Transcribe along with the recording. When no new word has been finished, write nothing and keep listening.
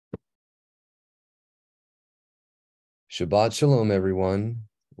Shabbat Shalom, everyone.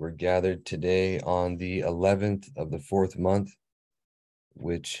 We're gathered today on the 11th of the 4th month,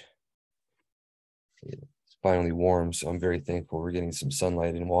 which is finally warm, so I'm very thankful we're getting some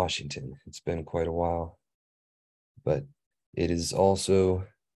sunlight in Washington. It's been quite a while, but it is also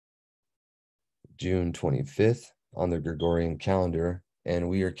June 25th on the Gregorian calendar, and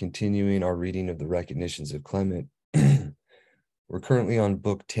we are continuing our reading of the recognitions of Clement. We're currently on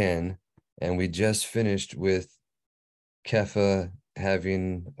book 10, and we just finished with Kepha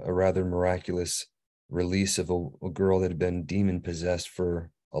having a rather miraculous release of a girl that had been demon possessed for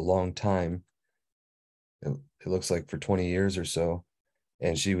a long time. It looks like for 20 years or so.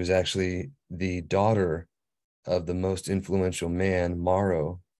 And she was actually the daughter of the most influential man,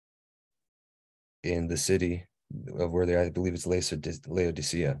 Maro, in the city of where I believe it's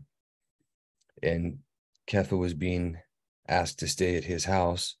Laodicea. And Kepha was being asked to stay at his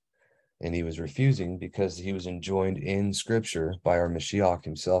house, and he was refusing because he was enjoined in scripture by our Mashiach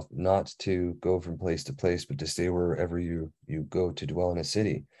himself not to go from place to place, but to stay wherever you go to dwell in a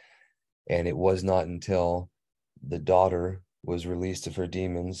city. And it was not until the daughter was released of her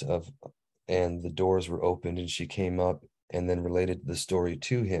demons and the doors were opened and she came up and then related the story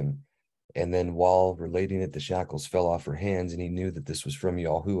to him. And then while relating it, the shackles fell off her hands, and he knew that this was from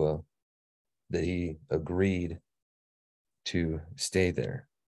Yahuwah, that he agreed to stay there.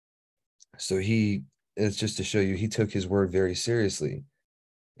 So it's just to show you, he took his word very seriously.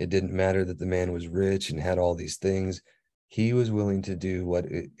 It didn't matter that the man was rich and had all these things. He was willing to do what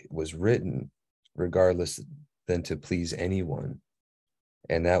it was written, regardless than to please anyone.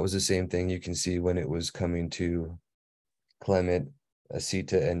 And that was the same thing you can see when it was coming to Clement,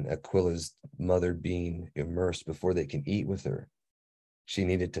 Asita, and Aquila's mother being immersed before they can eat with her. She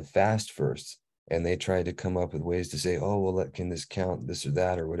needed to fast first. And they tried to come up with ways to say, oh, well, can this count this or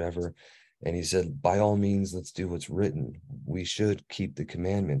that or whatever? And he said, by all means, let's do what's written. We should keep the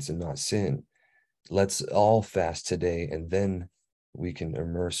commandments and not sin. Let's all fast today, and then we can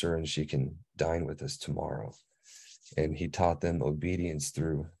immerse her and she can dine with us tomorrow. And he taught them obedience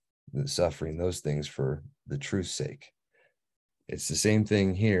through the suffering, those things for the truth's sake. It's the same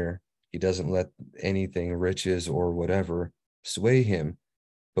thing here. He doesn't let anything, riches or whatever, sway him.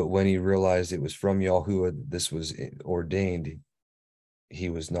 But when he realized it was from Yahuwah, this was ordained, he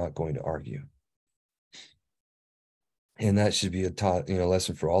was not going to argue. And that should be a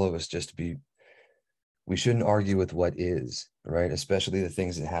lesson for all of us, we shouldn't argue with what is, right? Especially the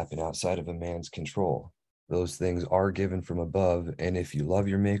things that happen outside of a man's control. Those things are given from above. And if you love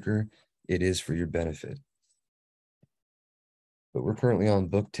your maker, it is for your benefit. But we're currently on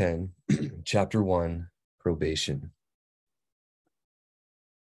book 10, chapter 1, probation.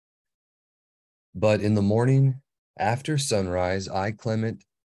 But in the morning, after sunrise, I, Clement,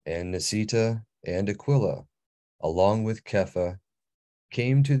 and Nisita, and Aquila, along with Kepha,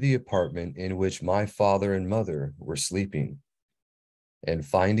 came to the apartment in which my father and mother were sleeping. And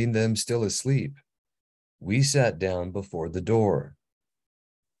finding them still asleep, we sat down before the door.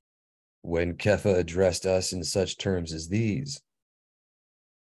 When Kepha addressed us in such terms as these: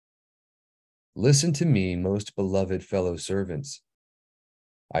 Listen to me, most beloved fellow servants.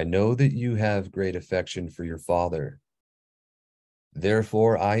 I know that you have great affection for your father.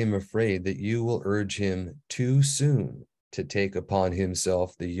 Therefore, I am afraid that you will urge him too soon to take upon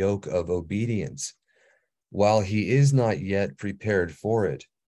himself the yoke of obedience, while he is not yet prepared for it.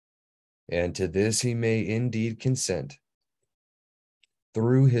 And to this he may indeed consent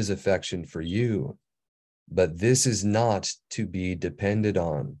through his affection for you, but this is not to be depended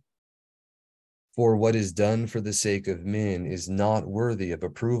on. For what is done for the sake of men is not worthy of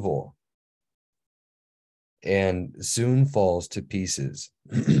approval, and soon falls to pieces.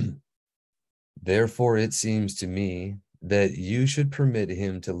 Therefore, it seems to me that you should permit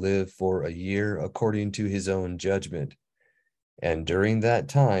him to live for a year according to his own judgment, and during that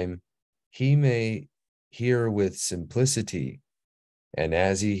time he may hear with simplicity, and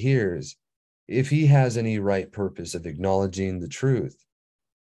as he hears, if he has any right purpose of acknowledging the truth,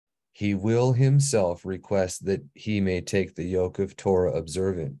 he will himself request that he may take the yoke of Torah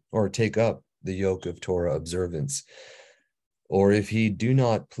observant, or take up the yoke of Torah observance. Or if he do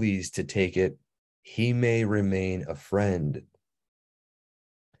not please to take it, he may remain a friend.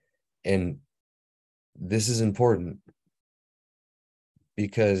 And this is important,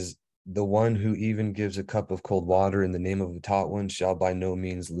 because the one who even gives a cup of cold water in the name of a taught one shall by no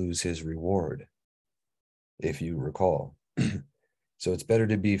means lose his reward, if you recall. So it's better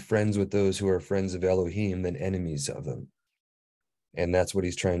to be friends with those who are friends of Elohim than enemies of them. And that's what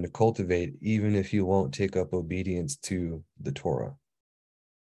he's trying to cultivate, even if you won't take up obedience to the Torah.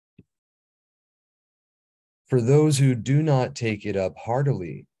 For those who do not take it up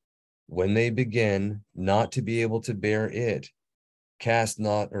heartily, when they begin not to be able to bear it,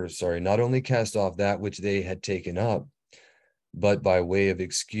 not only cast off that which they had taken up, but by way of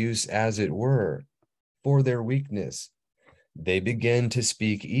excuse, as it were, for their weakness, they begin to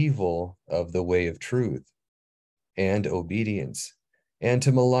speak evil of the way of truth and obedience, and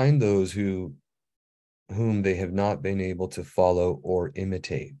to malign those whom they have not been able to follow or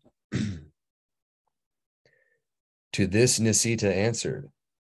imitate. To this Nisita answered,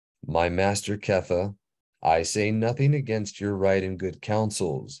 My master Kepha, I say nothing against your right and good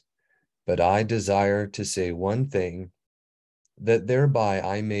counsels, but I desire to say one thing, that thereby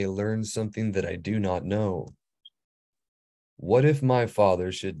I may learn something that I do not know. What if my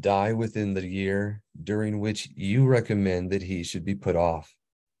father should die within the year during which you recommend that he should be put off?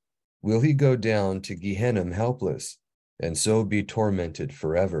 Will he go down to Gehenna helpless, and so be tormented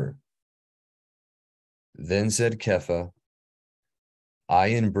forever? Then said Kepha, I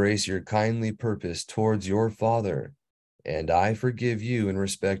embrace your kindly purpose towards your father, and I forgive you in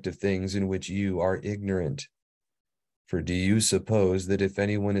respect of things in which you are ignorant. For do you suppose that if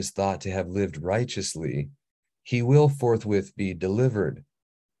anyone is thought to have lived righteously, he will forthwith be delivered?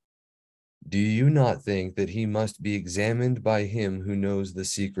 Do you not think that he must be examined by him who knows the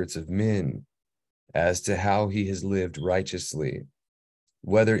secrets of men, as to how he has lived righteously,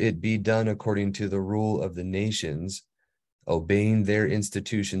 whether it be done according to the rule of the nations, obeying their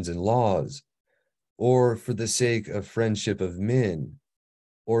institutions and laws, or for the sake of friendship of men,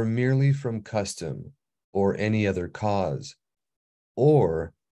 or merely from custom, or any other cause,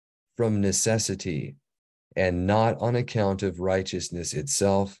 or from necessity, and not on account of righteousness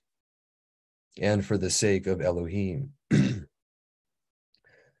itself, and for the sake of Elohim.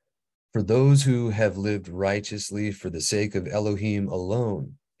 For those who have lived righteously for the sake of Elohim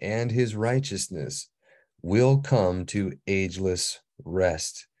alone and his righteousness will come to ageless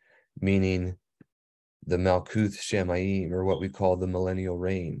rest, meaning the Malkuth Shamayim, or what we call the millennial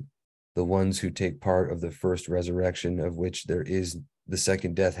reign, the ones who take part of the first resurrection, of which the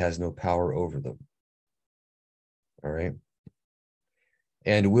second death has no power over them. All right.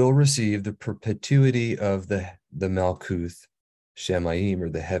 And will receive the perpetuity of the Malkuth Shamayim, or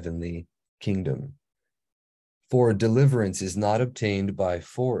the heavenly kingdom. For deliverance is not obtained by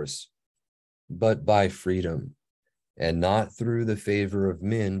force, but by freedom, and not through the favor of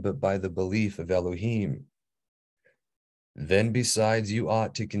men, but by the belief of Elohim. Then besides, you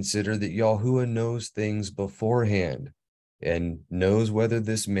ought to consider that Yahuwah knows things beforehand, and knows whether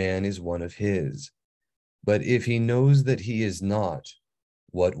this man is one of his. But if he knows that he is not,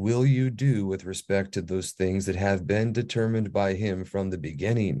 what will you do with respect to those things that have been determined by him from the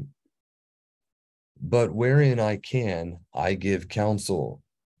beginning? But wherein I can, I give counsel.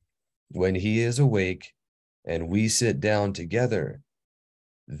 When he is awake, and we sit down together,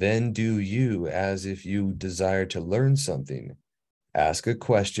 then do you as if you desire to learn something. Ask a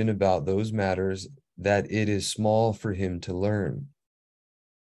question about those matters that it is small for him to learn.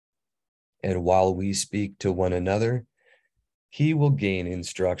 And while we speak to one another, he will gain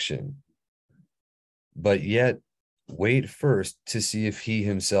instruction. But yet, wait first to see if he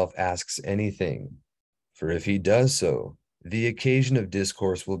himself asks anything. For if he does so, the occasion of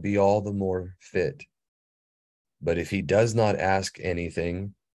discourse will be all the more fit. But if he does not ask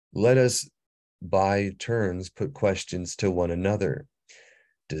anything, let us by turns put questions to one another,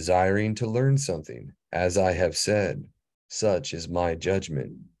 desiring to learn something. As I have said, such is my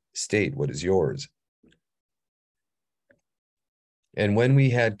judgment. State what is yours. And when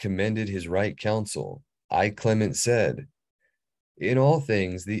we had commended his right counsel, I, Clement, said, in all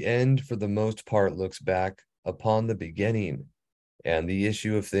things, the end for the most part looks back upon the beginning, and the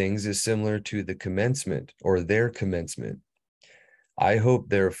issue of things is similar to the commencement, or their commencement. I hope,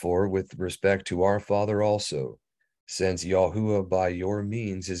 therefore, with respect to our Father also, since Yahuwah by your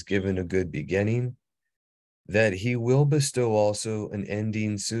means has given a good beginning, that he will bestow also an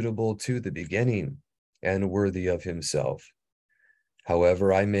ending suitable to the beginning and worthy of himself.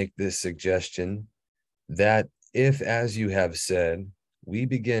 However, I make this suggestion, that if, as you have said, we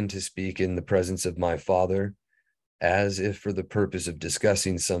begin to speak in the presence of my Father, as if for the purpose of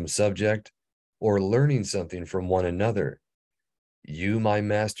discussing some subject or learning something from one another, you, my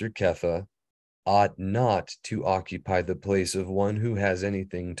master Kepha, ought not to occupy the place of one who has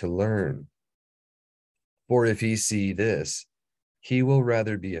anything to learn. For if he see this, he will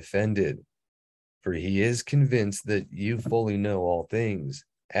rather be offended, for he is convinced that you fully know all things,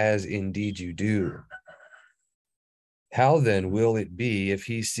 as indeed you do. How then will it be if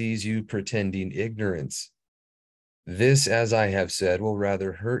he sees you pretending ignorance? This, as I have said, will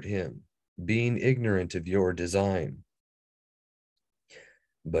rather hurt him, being ignorant of your design.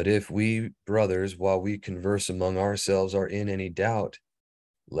 But if we, brothers, while we converse among ourselves, are in any doubt,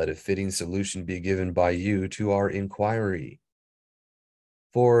 let a fitting solution be given by you to our inquiry.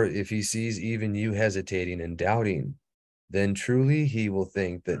 For if he sees even you hesitating and doubting, then truly he will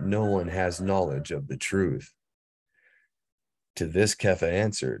think that no one has knowledge of the truth. To this Kepha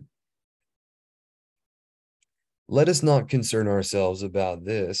answered, let us not concern ourselves about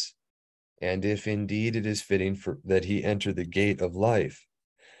this, and if indeed it is fitting that he enter the gate of life,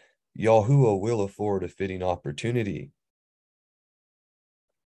 Yahuwah will afford a fitting opportunity,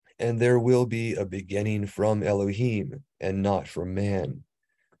 and there will be a beginning from Elohim and not from man.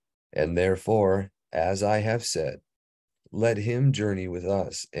 And therefore, as I have said, let him journey with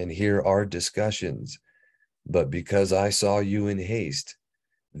us and hear our discussions. But because I saw you in haste,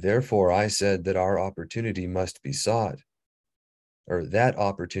 therefore I said that our opportunity must be sought, or that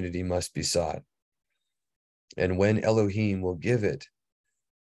opportunity must be sought. And when Elohim will give it,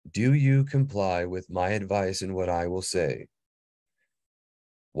 do you comply with my advice and what I will say?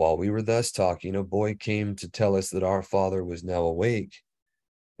 While we were thus talking, a boy came to tell us that our father was now awake.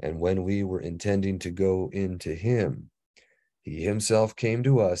 And when we were intending to go in to him, he himself came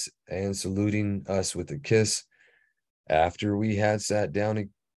to us and saluting us with a kiss, after we had sat down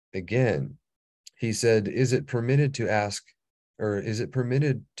again, he said, is it permitted to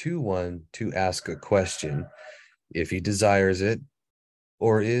one to ask a question if he desires it,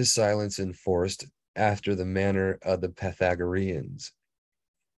 or is silence enforced after the manner of the Pythagoreans?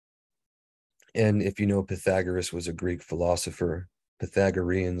 And if you know, Pythagoras was a Greek philosopher.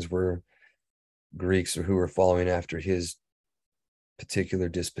 Pythagoreans were Greeks who were following after his particular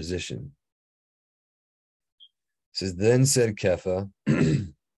disposition. It says, then said Kepha,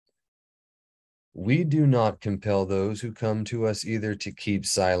 we do not compel those who come to us either to keep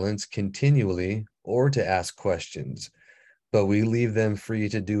silence continually or to ask questions, but we leave them free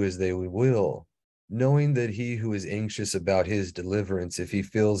to do as they will, knowing that he who is anxious about his deliverance, if he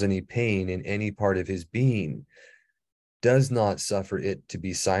feels any pain in any part of his being, does not suffer it to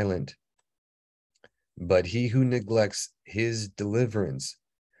be silent. But he who neglects his deliverance,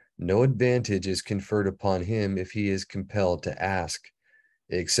 no advantage is conferred upon him if he is compelled to ask,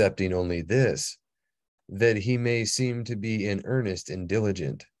 excepting only this, that he may seem to be in earnest and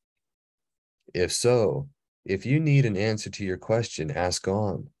diligent. If so, if you need an answer to your question, ask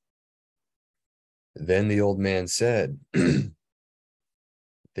on. Then the old man said,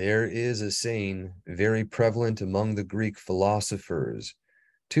 there is a saying very prevalent among the Greek philosophers,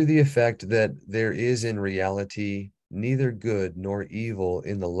 to the effect that there is in reality neither good nor evil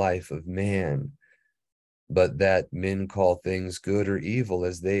in the life of man, but that men call things good or evil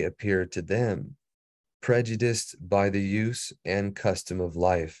as they appear to them, prejudiced by the use and custom of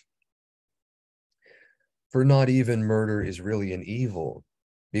life. For not even murder is really an evil,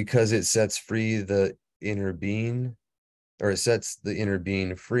 because it sets free the inner being, or it sets the inner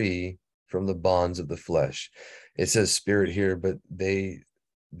being free from the bonds of the flesh. It says spirit here, but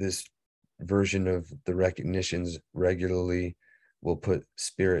this version of the recognitions regularly will put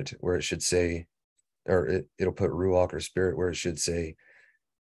spirit where it should say, or it'll put ruach or spirit where it should say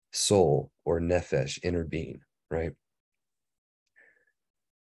soul or nefesh, inner being, right? It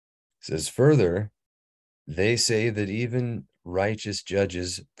says further, they say that even righteous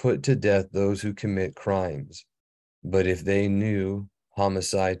judges put to death those who commit crimes. But if they knew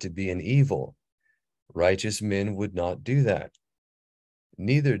homicide to be an evil, righteous men would not do that.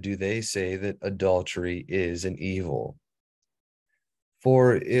 Neither do they say that adultery is an evil.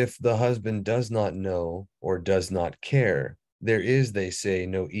 For if the husband does not know or does not care, there is, they say,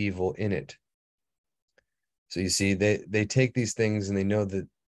 no evil in it. So you see, they take these things and they know that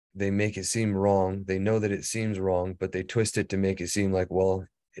they make it seem wrong. They know that it seems wrong, but they twist it to make it seem like, well,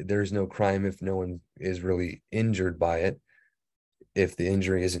 there's no crime if no one is really injured by it, if the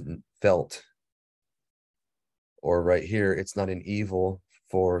injury isn't felt. Or right here, it's not an evil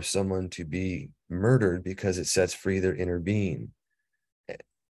for someone to be murdered because it sets free their inner being.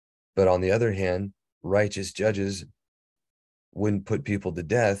 But on the other hand, righteous judges wouldn't put people to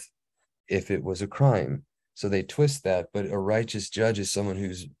death if it was a crime. So they twist that, but a righteous judge is someone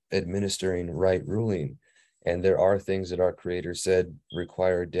who's administering right ruling. And there are things that our Creator said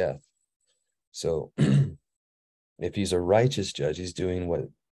require death. So if he's a righteous judge, he's doing what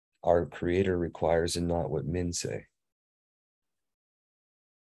our Creator requires and not what men say.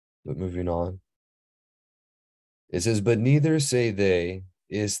 But moving on. It says, but neither say they,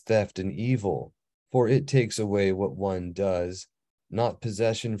 is theft an evil, for it takes away what one does, not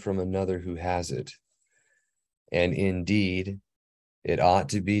possession from another who has it. And indeed, It ought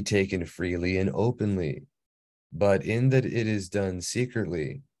to be taken freely and openly, but in that it is done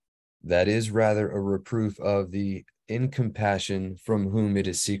secretly, that is rather a reproof of the incompassion from whom it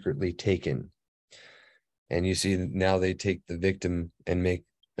is secretly taken. And you see, now they take the victim and make,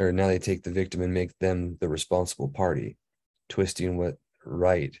 or now they take the victim and make them the responsible party, twisting what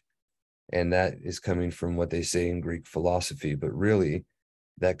right. And that is coming from what they say in Greek philosophy, but really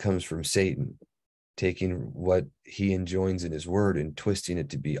that comes from Satan, taking what he enjoins in his word and twisting it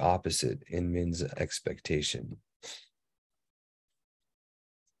to be opposite in men's expectation.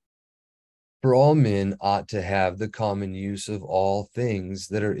 For all men ought to have the common use of all things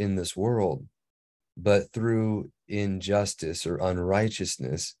that are in this world, but through injustice or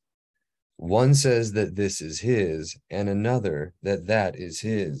unrighteousness, one says that this is his, and another that that is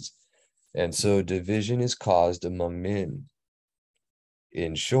his, and so division is caused among men.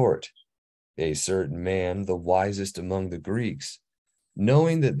 In short, a certain man, the wisest among the Greeks,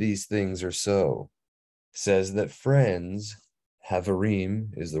 knowing that these things are so, says that friends, havarim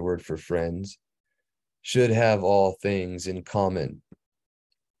is the word for friends, should have all things in common.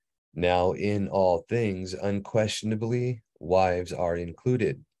 Now, in all things, unquestionably, wives are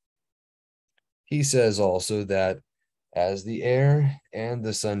included. He says also that as the air and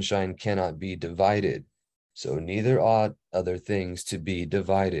the sunshine cannot be divided, so neither ought other things to be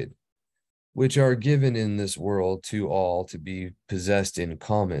divided, which are given in this world to all to be possessed in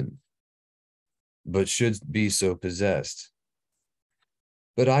common, but should be so possessed.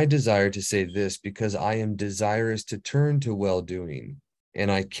 But I desire to say this because I am desirous to turn to well-doing, and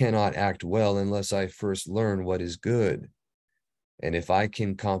I cannot act well unless I first learn what is good. And if I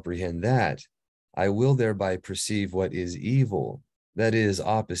can comprehend that, I will thereby perceive what is evil, that is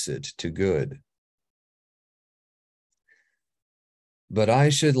opposite to good. But I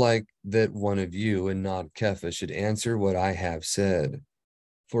should like that one of you, and not Kepha, should answer what I have said,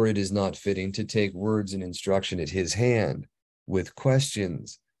 for it is not fitting to take words and instruction at his hand with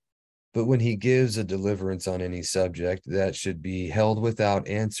questions, but when he gives a deliverance on any subject, that should be held without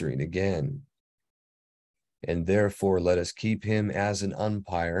answering again. And therefore let us keep him as an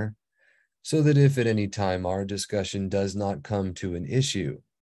umpire, so that if at any time our discussion does not come to an issue,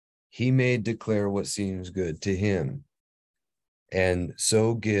 he may declare what seems good to him, and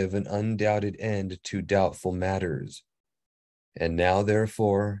so give an undoubted end to doubtful matters. And now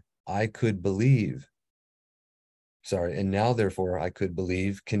therefore I could believe,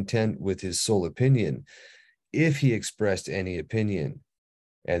 content with his sole opinion, if he expressed any opinion,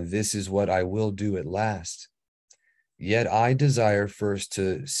 and this is what I will do at last. Yet I desire first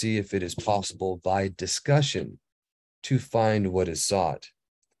to see if it is possible by discussion to find what is sought.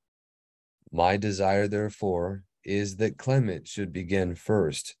 My desire, therefore, is that Clement should begin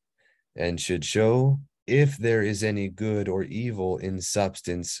first, and should show if there is any good or evil in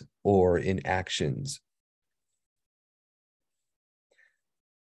substance or in actions.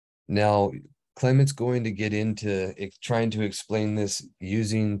 Now, Clement's going to get into trying to explain this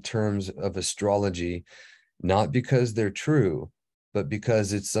using terms of astrology, not because they're true, but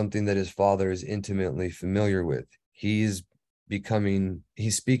because it's something that his father is intimately familiar with. He's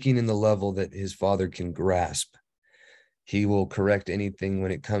speaking in the level that his father can grasp. He will correct anything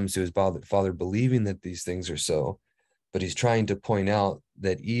when it comes to his father believing that these things are so, but he's trying to point out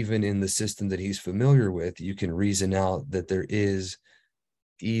that even in the system that he's familiar with, you can reason out that there is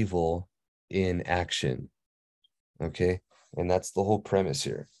evil in action. Okay, and that's the whole premise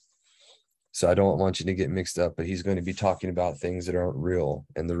here. So I don't want you to get mixed up, but he's going to be talking about things that aren't real,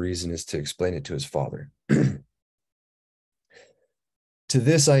 and the reason is to explain it to his father. To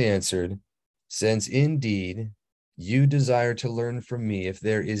this I answered, since indeed you desire to learn from me if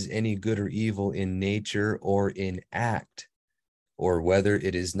there is any good or evil in nature or in act, or whether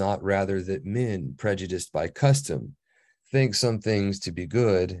it is not rather that men, prejudiced by custom, think some things to be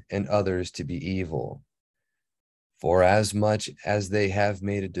good and others to be evil. For as much as they have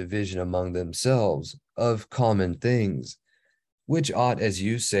made a division among themselves of common things, which ought, as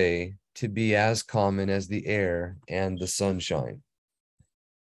you say, to be as common as the air and the sunshine,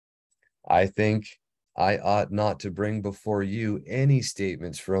 I think I ought not to bring before you any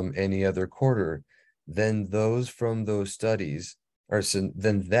statements from any other quarter than those from those studies, or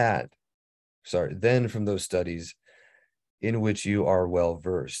than from those studies in which you are well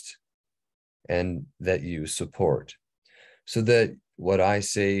versed and that you support, so that what I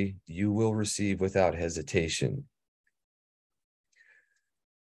say you will receive without hesitation.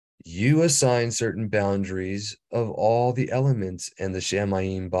 You assign certain boundaries of all the elements and the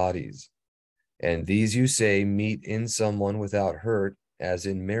Shamayim bodies, and these you say meet in someone without hurt, as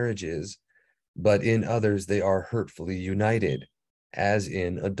in marriages, but in others they are hurtfully united. as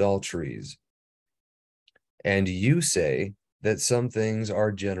in adulteries. And you say that some things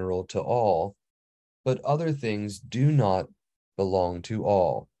are general to all, but other things do not belong to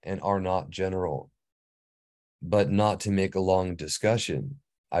all and are not general. But not to make a long discussion,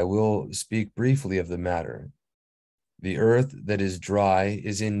 I will speak briefly of the matter. The earth that is dry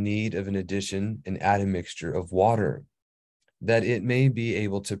is in need of an addition, an admixture of water, that it may be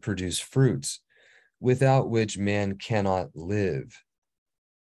able to produce fruits, without which man cannot live.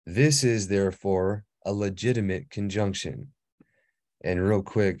 This is therefore a legitimate conjunction. And real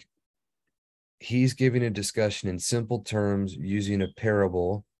quick, he's giving a discussion in simple terms using a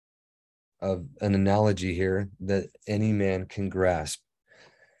parable of an analogy here that any man can grasp.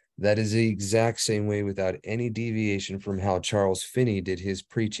 That is the exact same way without any deviation from how Charles Finney did his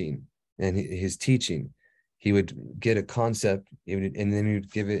preaching and his teaching. He would get a concept and then he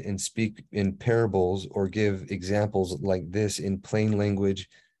would give it and speak in parables or give examples like this in plain language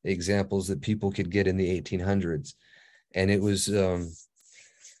examples that people could get in the 1800s. And it was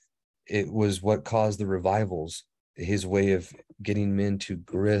what caused the revivals, his way of getting men to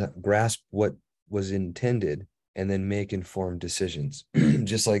grasp what was intended and then make informed decisions.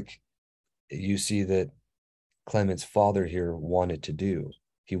 Just like you see that Clement's father here wanted to do.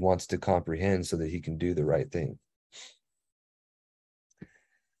 He wants to comprehend so that he can do the right thing.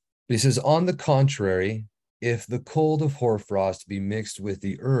 He says, on the contrary, if the cold of hoarfrost be mixed with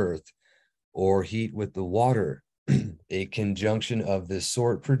the earth or heat with the water, a conjunction of this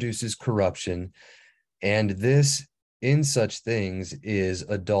sort produces corruption, and this in such things is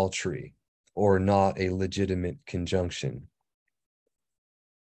adultery, or not a legitimate conjunction.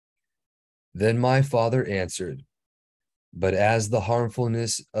 Then my father answered, but as the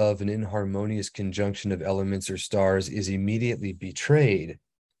harmfulness of an inharmonious conjunction of elements or stars is immediately betrayed,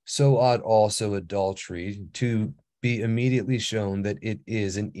 so ought also adultery to be immediately shown that it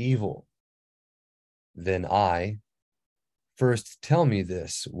is an evil. Then first tell me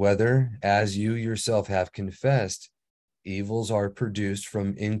this, whether, as you yourself have confessed, evils are produced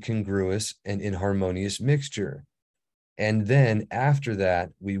from incongruous and inharmonious mixture. And then after that,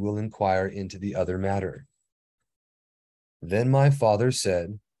 we will inquire into the other matter. Then my father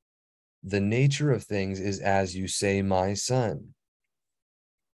said, the nature of things is as you say, my son.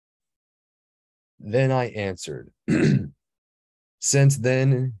 Then I answered, since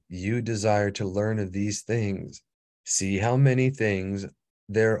then you desire to learn of these things, see how many things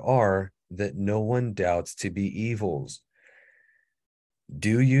there are that no one doubts to be evils.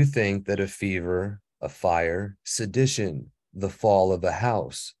 Do you think that a fever, a fire, sedition, the fall of a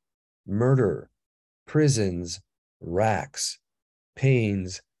house, murder, prisons, racks,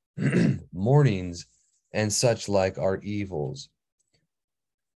 pains, mournings, and such like are evils?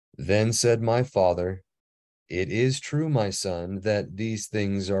 Then said my father, it is true, my son, that these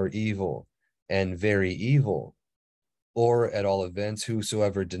things are evil, and very evil. Or at all events,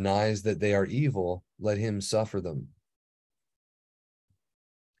 whosoever denies that they are evil, let him suffer them.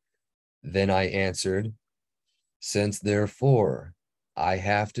 Then I answered, since therefore I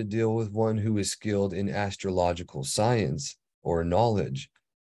have to deal with one who is skilled in astrological science or knowledge,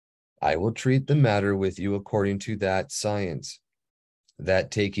 I will treat the matter with you according to that science,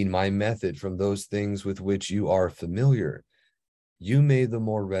 that taking my method from those things with which you are familiar, you may the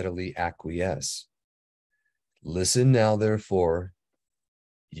more readily acquiesce. Listen now, therefore.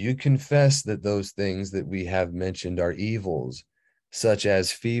 You confess that those things that we have mentioned are evils, such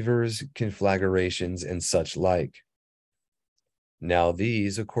as fevers, conflagrations, and such like. Now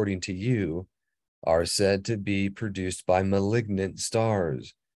these, according to you, are said to be produced by malignant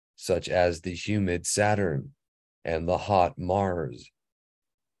stars, such as the humid Saturn and the hot Mars.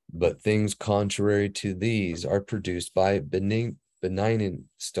 But things contrary to these are produced by benign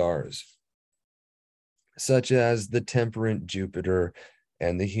stars, such as the temperate Jupiter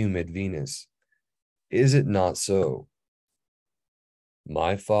and the humid Venus. Is it not so?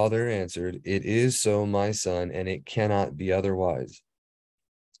 My father answered, it is so, my son, and it cannot be otherwise.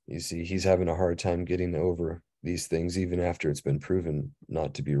 You see, he's having a hard time getting over these things, even after it's been proven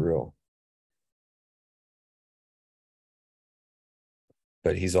not to be real.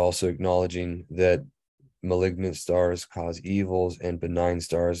 But he's also acknowledging that malignant stars cause evils and benign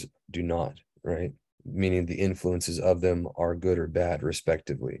stars do not, right? Meaning the influences of them are good or bad,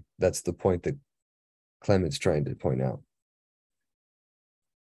 respectively. That's the point that Clement's trying to point out.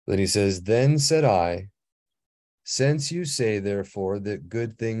 Then he says, then said I, since you say, therefore, that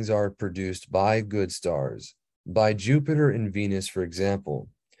good things are produced by good stars, by Jupiter and Venus, for example,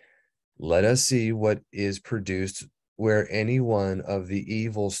 let us see what is produced where any one of the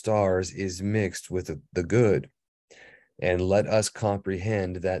evil stars is mixed with the good, and let us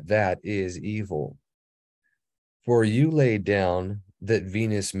comprehend that that is evil. For you laid down that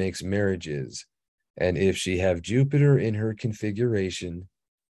Venus makes marriages, and if she have Jupiter in her configuration,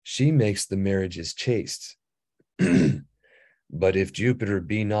 she makes the marriages chaste. But if Jupiter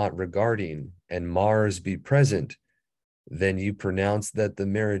be not regarding, and Mars be present, then you pronounce that the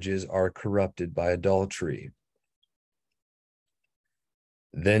marriages are corrupted by adultery.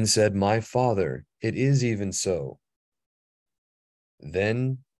 Then said my father, it is even so.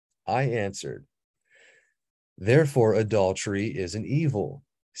 Then I answered, therefore adultery is an evil,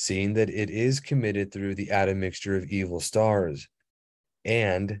 seeing that it is committed through the admixture of evil stars.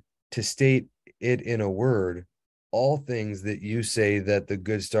 And to state it in a word, all things that you say that the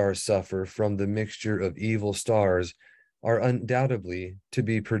good stars suffer from the mixture of evil stars are undoubtedly to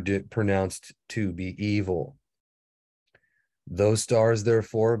be pronounced to be evil. Those stars,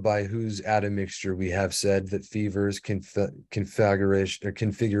 therefore, by whose admixture we have said that fevers,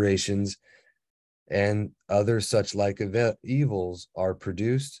 configurations, and other such like evils are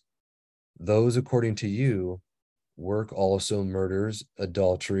produced, those, according to you, work also murders,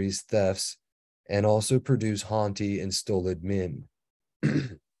 adulteries, thefts, and also produce haughty and stolid men.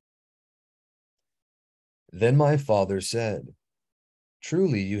 Then my father said,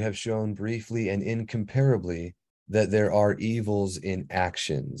 truly you have shown briefly and incomparably that there are evils in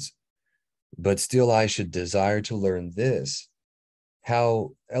actions. But still I should desire to learn this,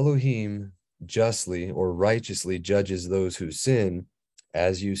 how Elohim justly or righteously judges those who sin,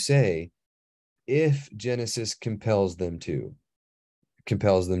 as you say, if Genesis compels them to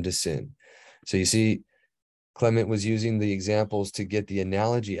sin. So you see, Clement was using the examples to get the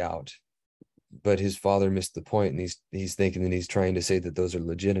analogy out, but his father missed the point, and he's thinking that he's trying to say that those are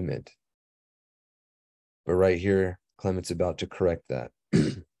legitimate. But right here, Clement's about to correct that.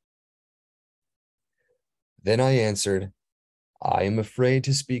 Then I answered, I am afraid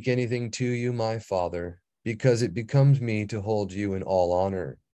to speak anything to you, my father, because it becomes me to hold you in all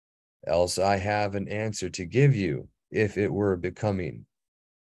honor. Else I have an answer to give you, if it were becoming.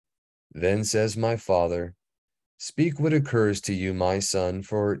 Then says my father, speak what occurs to you, my son,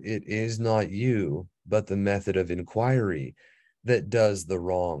 for it is not you, but the method of inquiry that does the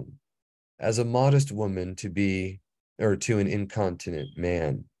wrong, as a modest woman to an incontinent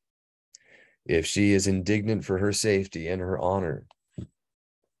man, if she is indignant for her safety and her honor.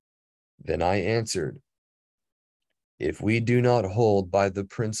 Then I answered, if we do not hold by the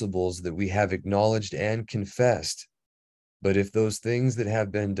principles that we have acknowledged and confessed, but if those things that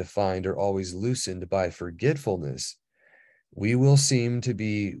have been defined are always loosened by forgetfulness, we will seem to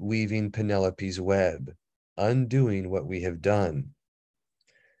be weaving Penelope's web, undoing what we have done.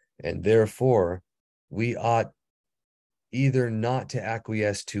 And therefore, we ought either not to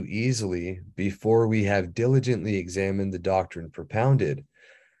acquiesce too easily before we have diligently examined the doctrine propounded,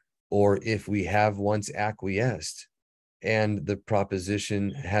 or if we have once acquiesced and the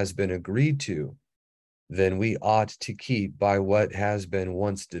proposition has been agreed to, then we ought to keep by what has been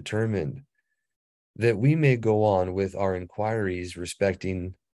once determined, that we may go on with our inquiries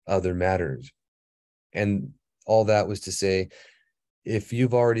respecting other matters. And all that was to say, if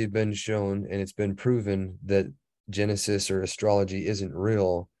you've already been shown and it's been proven that Genesis or astrology isn't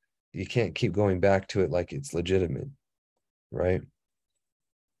real, you can't keep going back to it like it's legitimate, right?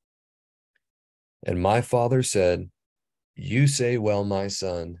 And my father said, you say well, my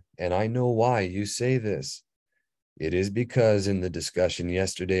son, and I know why you say this. It is because in the discussion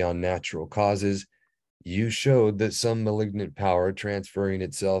yesterday on natural causes, you showed that some malignant power transferring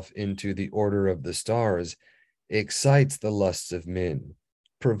itself into the order of the stars excites the lusts of men,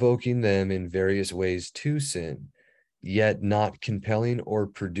 provoking them in various ways to sin, yet not compelling or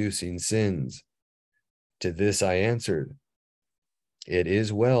producing sins. To this I answered, it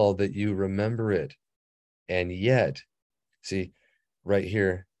is well that you remember it, and yet, see, right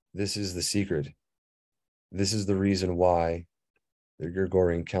here, this is the secret. This is the reason why the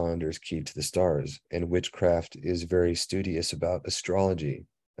Gregorian calendar is key to the stars, and witchcraft is very studious about astrology,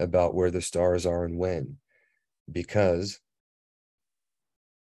 about where the stars are and when, because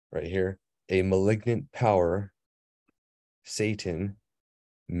right here, a malignant power, Satan,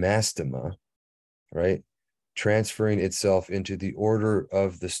 mastema, right, transferring itself into the order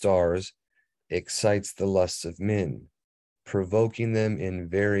of the stars, excites the lusts of men, provoking them in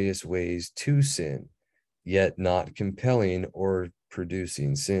various ways to sin, yet not compelling or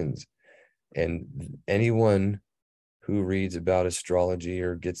producing sins. And anyone who reads about astrology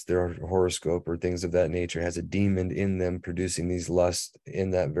or gets their horoscope or things of that nature has a demon in them producing these lusts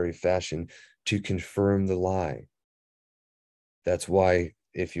in that very fashion to confirm the lie. That's why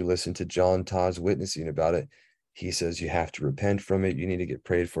if you listen to John Todd's witnessing about it, he says you have to repent from it. You need to get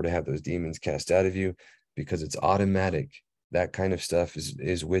prayed for to have those demons cast out of you, because it's automatic. That kind of stuff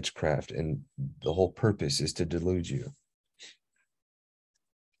is witchcraft, and the whole purpose is to delude you,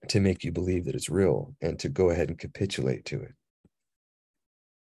 to make you believe that it's real, and to go ahead and capitulate to it.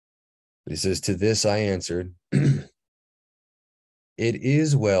 But he says, to this I answered, it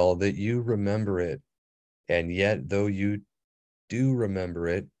is well that you remember it, and yet though you do remember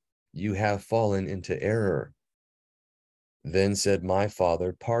it, you have fallen into error. Then said my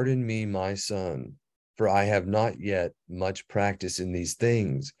father, pardon me, my son, for I have not yet much practice in these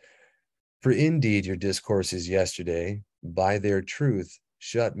things. For indeed your discourses yesterday, by their truth,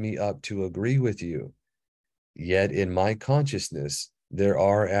 shut me up to agree with you. Yet in my consciousness there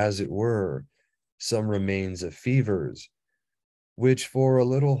are, as it were, some remains of fevers, which for a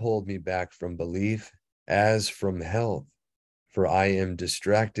little hold me back from belief, as from health. For I am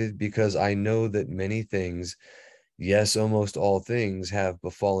distracted, because I know that many things, yes, almost all things, have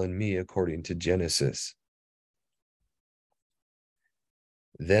befallen me according to Genesis.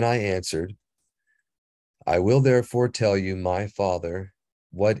 Then I answered, I will therefore tell you, my father,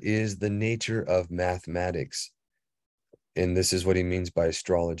 what is the nature of mathematics. And this is what he means by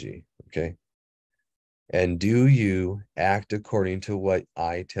astrology, okay? And do you act according to what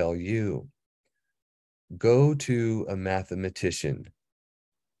I tell you? Go to a mathematician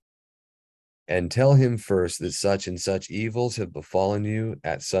and tell him first that such and such evils have befallen you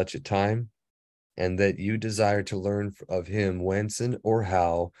at such a time, and that you desire to learn of him whence and or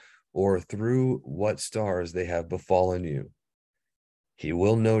how, or through what stars they have befallen you. He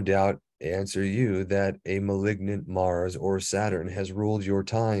will no doubt answer you that a malignant Mars or Saturn has ruled your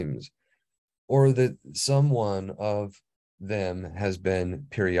times, or that someone of them has been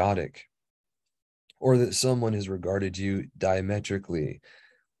periodic, or that someone has regarded you diametrically,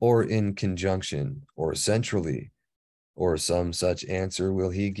 or in conjunction, or centrally, or some such answer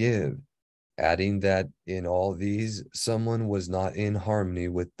will he give, adding that in all these someone was not in harmony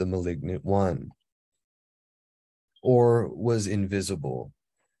with the malignant one, or was invisible,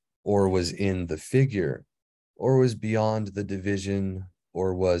 or was in the figure, or was beyond the division,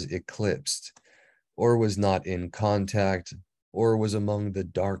 or was eclipsed, or was not in contact, or was among the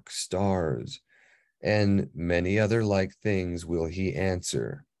dark stars, and many other like things will he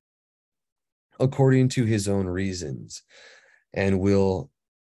answer, according to his own reasons, and will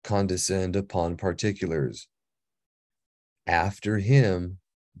condescend upon particulars. After him,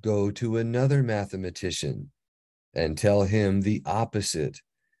 go to another mathematician, and tell him the opposite,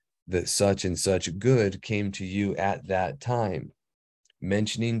 that such and such good came to you at that time,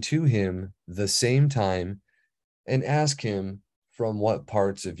 mentioning to him the same time, and ask him from what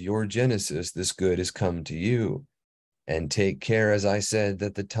parts of your Genesis this good has come to you, and take care, as I said,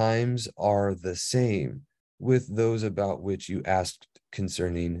 that the times are the same with those about which you asked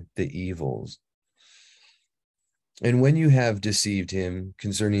concerning the evils. And when you have deceived him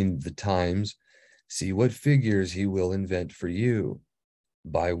concerning the times, see what figures he will invent for you,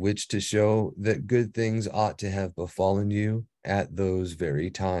 by which to show that good things ought to have befallen you at those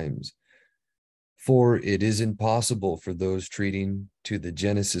very times. For it is impossible for those treating to the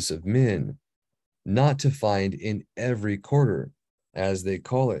genesis of men not to find in every quarter, as they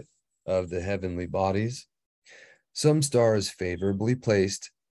call it, of the heavenly bodies, some stars favorably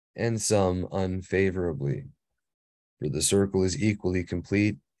placed and some unfavorably, for the circle is equally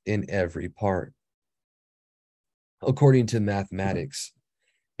complete in every part. According to mathematics,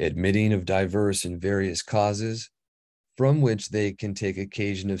 admitting of diverse and various causes, from which they can take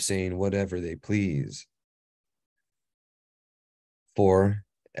occasion of saying whatever they please. For,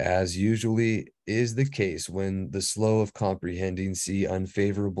 as usually is the case when the slow of comprehending see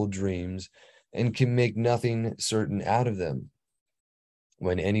unfavorable dreams and can make nothing certain out of them,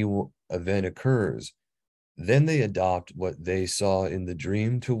 when any event occurs, then they adopt what they saw in the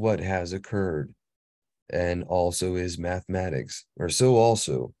dream to what has occurred, and also is mathematics, or so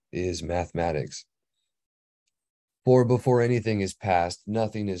also is mathematics. For before anything is past,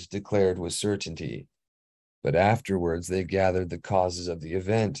 nothing is declared with certainty, but afterwards they gather the causes of the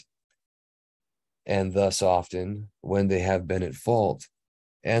event, and thus often, when they have been at fault,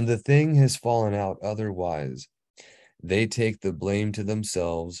 and the thing has fallen out otherwise, they take the blame to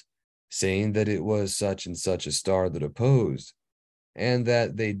themselves, saying that it was such and such a star that opposed, and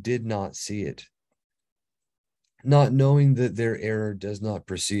that they did not see it, not knowing that their error does not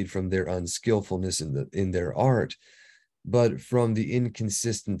proceed from their unskillfulness in their art, but from the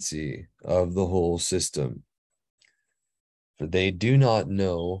inconsistency of the whole system. For they do not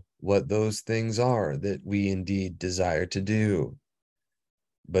know what those things are that we indeed desire to do,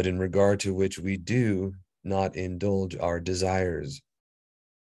 but in regard to which we do not indulge our desires.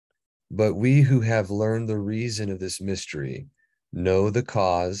 But we who have learned the reason of this mystery know the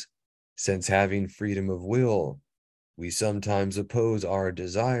cause, since having freedom of will, we sometimes oppose our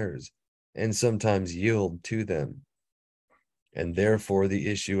desires and sometimes yield to them. And therefore the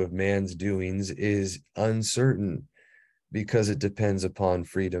issue of man's doings is uncertain because it depends upon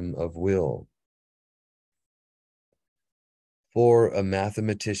freedom of will. For a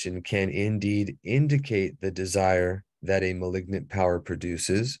mathematician can indeed indicate the desire that a malignant power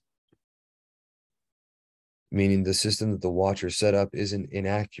produces, meaning the system that the Watcher set up isn't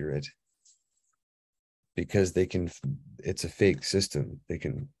inaccurate because it's a fake system.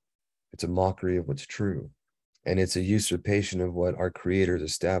 It's a mockery of what's true. And it's a usurpation of what our creators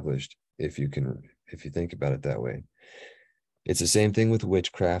established, if you think about it that way. It's the same thing with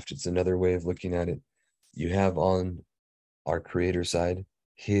witchcraft. It's another way of looking at it. You have on our creator side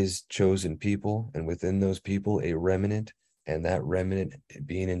his chosen people, and within those people a remnant, and that remnant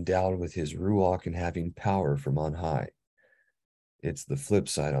being endowed with his ruach and having power from on high. It's the flip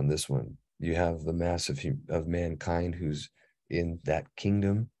side on this one. You have the mass of mankind who's in that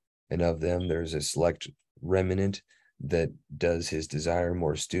kingdom, and of them there's a select remnant that does his desire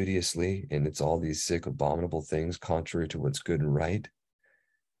more studiously, and it's all these sick, abominable things contrary to what's good and right.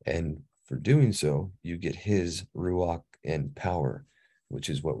 And for doing so, you get his ruach and power, which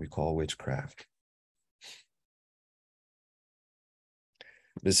is what we call witchcraft.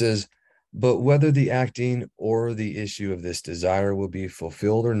 It says, but whether the acting or the issue of this desire will be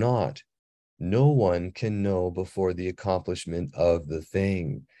fulfilled or not, no one can know before the accomplishment of the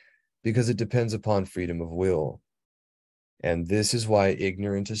thing, because it depends upon freedom of will. And this is why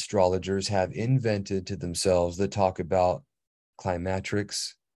ignorant astrologers have invented to themselves the talk about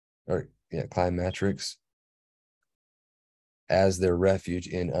climatrics as their refuge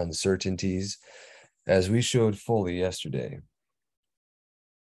in uncertainties, as we showed fully yesterday.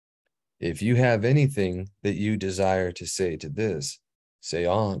 If you have anything that you desire to say to this, say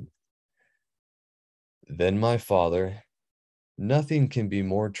on. Then, my father, nothing can be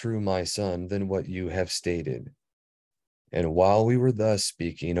more true, my son, than what you have stated. And while we were thus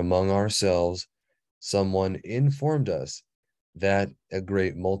speaking among ourselves, someone informed us that a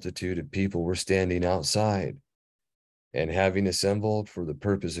great multitude of people were standing outside and having assembled for the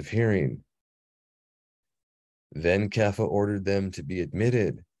purpose of hearing. Then Kepha ordered them to be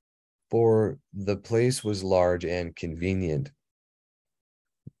admitted, for the place was large and convenient.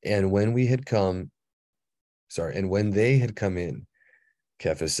 And when they had come in,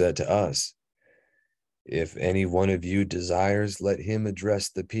 Kepha said to us, if any one of you desires, let him address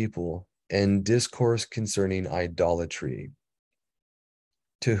the people and discourse concerning idolatry.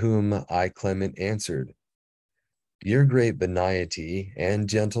 To whom I, Clement, answered, your great benignity and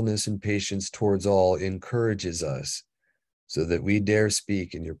gentleness and patience towards all encourages us, so that we dare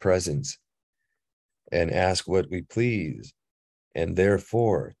speak in your presence and ask what we please. And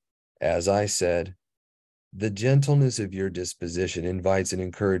therefore, as I said, the gentleness of your disposition invites and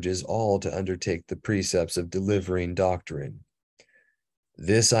encourages all to undertake the precepts of delivering doctrine.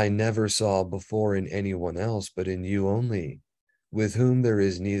 This I never saw before in anyone else, but in you only, with whom there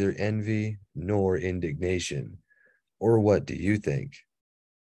is neither envy nor indignation. Or what do you think?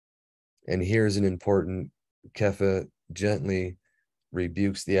 And here's an important, Kepha gently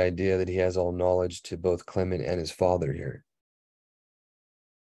rebukes the idea that he has all knowledge to both Clement and his father here.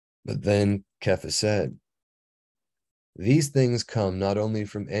 But then Kepha said, these things come not only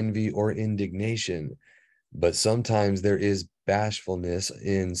from envy or indignation, but sometimes there is bashfulness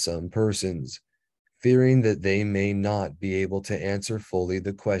in some persons, fearing that they may not be able to answer fully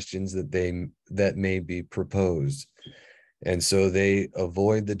the questions that may be proposed. And so they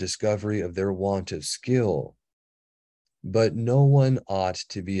avoid the discovery of their want of skill. But no one ought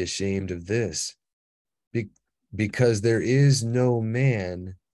to be ashamed of this, because there is no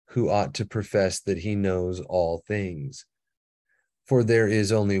man who ought to profess that he knows all things. For there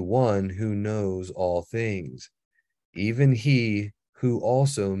is only one who knows all things, even he who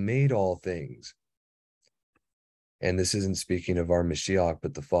also made all things. And this isn't speaking of our Mashiach,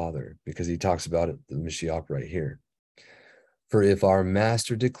 but the Father, because he talks about it, the Mashiach right here. For if our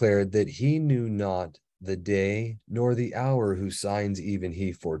master declared that he knew not the day nor the hour whose signs even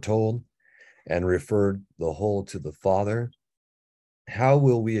he foretold, and referred the whole to the Father, how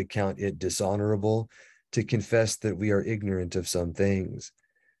will we account it dishonorable to confess that we are ignorant of some things,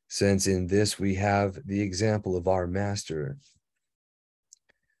 since in this we have the example of our master?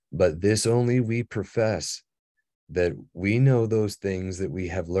 But this only we profess, that we know those things that we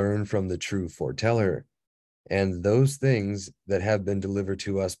have learned from the true foreteller, and those things that have been delivered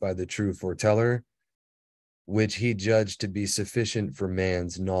to us by the true foreteller which he judged to be sufficient for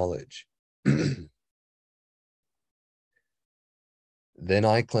man's knowledge. Then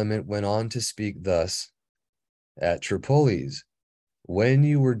I, Clement, went on to speak thus: at Tripolis, when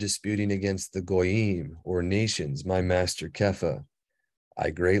you were disputing against the Goyim, or nations, my master Kepha,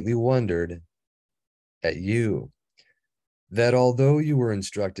 I greatly wondered at you, that although you were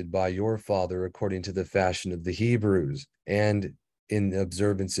instructed by your father according to the fashion of the Hebrews, and in the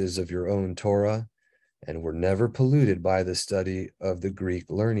observances of your own Torah, and were never polluted by the study of the Greek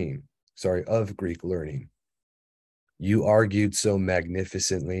learning, you argued so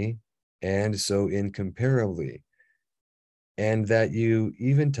magnificently and so incomparably, and that you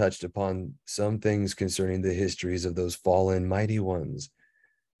even touched upon some things concerning the histories of those fallen mighty ones,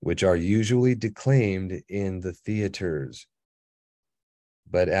 which are usually declaimed in the theaters.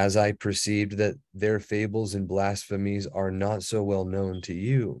 But as I perceived that their fables and blasphemies are not so well known to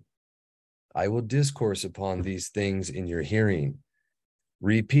you, I will discourse upon these things in your hearing,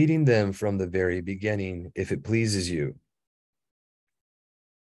 repeating them from the very beginning, if it pleases you.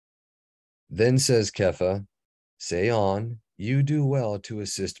 Then says Kepha, say on, you do well to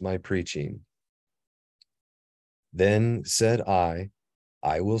assist my preaching. Then said I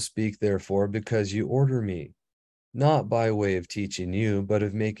will speak therefore because you order me, not by way of teaching you, but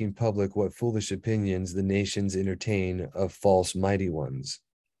of making public what foolish opinions the nations entertain of false mighty ones.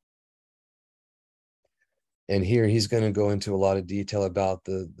 And here he's going to go into a lot of detail about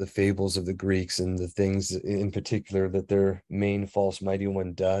the fables of the Greeks and the things in particular that their main false mighty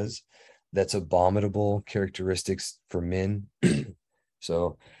one does that's abominable characteristics for men.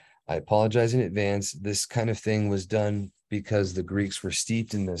 So I apologize in advance. This kind of thing was done because the Greeks were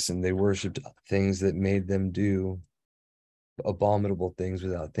steeped in this and they worshiped things that made them do abominable things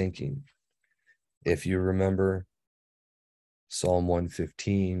without thinking. If you remember Psalm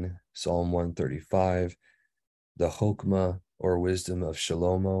 115, Psalm 135, the Chokmah or wisdom of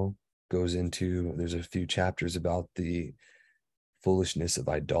Shalomo goes into, there's a few chapters about the foolishness of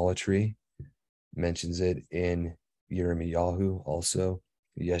idolatry, mentions it in Yirmiyahu also,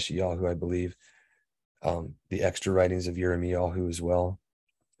 Yeshayahu, I believe, the extra writings of Yirmiyahu as well.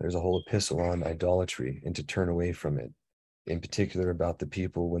 There's a whole epistle on idolatry and to turn away from it, in particular about the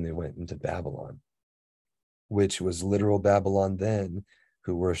people when they went into Babylon, which was literal Babylon then,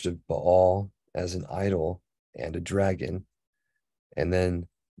 who worshipped Baal as an idol and a dragon, and then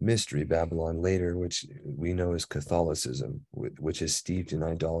mystery Babylon later, which we know as Catholicism, which is steeped in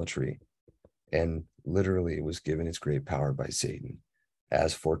idolatry and literally was given its great power by Satan,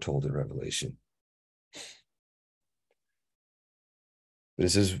 as foretold in Revelation. But it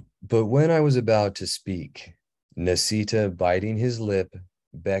says, but when I was about to speak, Nasita, biting his lip,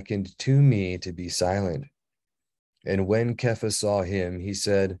 beckoned to me to be silent. And when Kepha saw him, he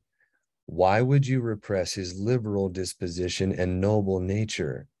said, why would you repress his liberal disposition and noble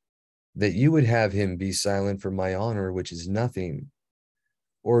nature, that you would have him be silent for my honor, which is nothing?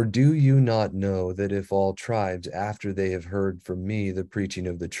 Or do you not know that if all tribes, after they have heard from me the preaching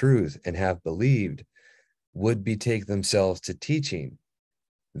of the truth and have believed, would betake themselves to teaching,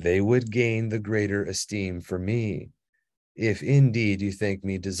 they would gain the greater esteem for me, if indeed you think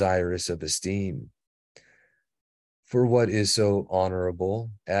me desirous of esteem? For what is so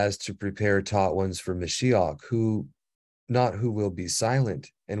honorable as to prepare taught ones for Mashiach, who will be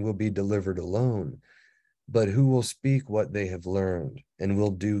silent and will be delivered alone, but who will speak what they have learned and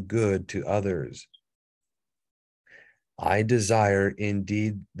will do good to others? I desire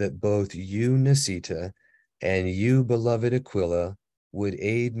indeed that both you, Nasita, and you, beloved Aquila, would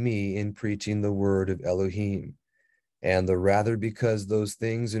aid me in preaching the word of Elohim, and the rather because those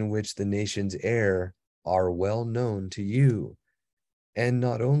things in which the nations err are well known to you, and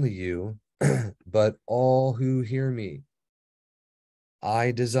not only you, but all who hear me.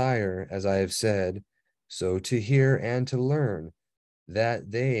 I desire, as I have said, so to hear and to learn,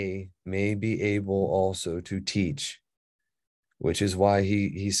 that they may be able also to teach, which is why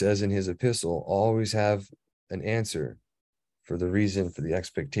he says in his epistle, always have an answer for the reason, for the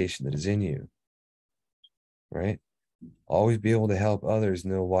expectation that is in you, right? Always be able to help others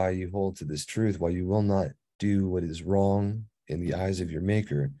know why you hold to this truth, why you will not do what is wrong in the eyes of your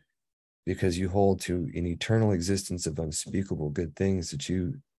maker, because you hold to an eternal existence of unspeakable good things that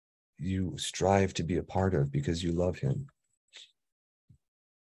you strive to be a part of because you love him.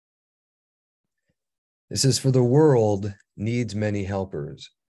 It says, for the world needs many helpers,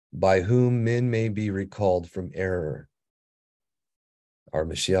 by whom men may be recalled from error. Our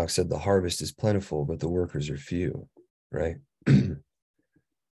Mashiach said the harvest is plentiful, but the workers are few, right?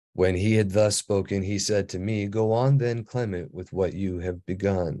 When he had thus spoken, he said to me, go on then, Clement, with what you have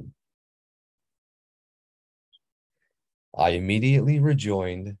begun. I immediately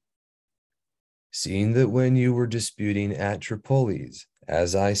rejoined, seeing that when you were disputing at Tripolis,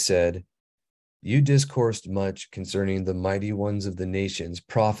 as I said, you discoursed much concerning the mighty ones of the nations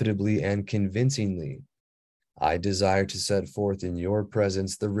profitably and convincingly. I desire to set forth in your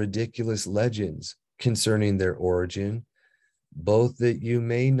presence the ridiculous legends concerning their origin, both that you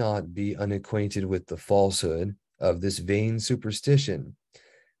may not be unacquainted with the falsehood of this vain superstition,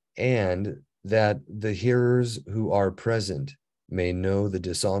 and that the hearers who are present may know the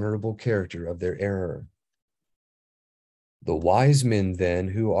dishonorable character of their error. The wise men, then,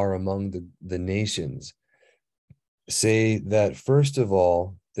 who are among the nations, say that first of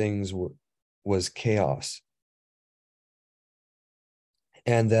all things was chaos,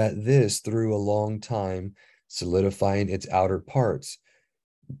 and that this, through a long time, solidifying its outer parts,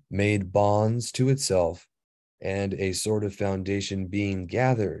 made bonds to itself, and a sort of foundation being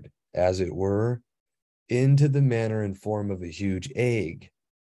gathered, as it were, into the manner and form of a huge egg,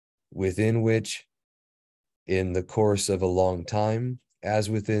 within which, in the course of a long time, as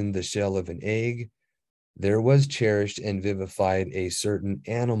within the shell of an egg, there was cherished and vivified a certain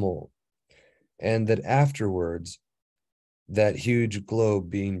animal, and that afterwards, that huge globe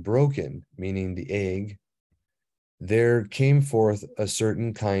being broken, meaning the egg, there came forth a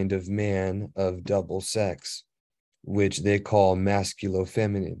certain kind of man of double sex, which they call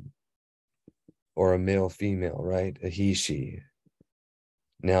masculo-feminine, or a male-female, right? A he-she.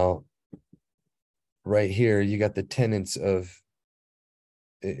 Now, right here, you got the tenets of,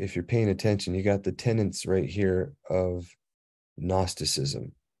 if you're paying attention, you got the tenets right here of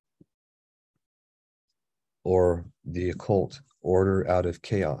Gnosticism, or the occult, order out of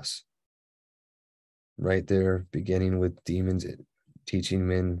chaos. Right there, beginning with demons teaching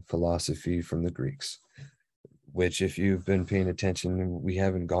men philosophy from the Greeks, which, if you've been paying attention, we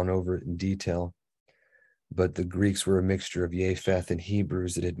haven't gone over it in detail, but the Greeks were a mixture of Japheth and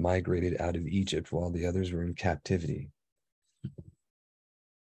Hebrews that had migrated out of Egypt while the others were in captivity.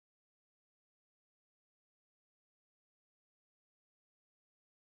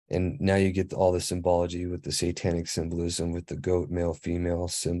 And now you get all the symbology with the satanic symbolism, with the goat, male, female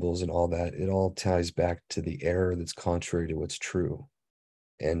symbols and all that. It all ties back to the error that's contrary to what's true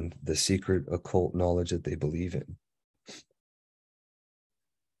and the secret occult knowledge that they believe in.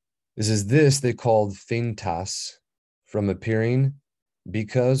 This they called phintas, from appearing,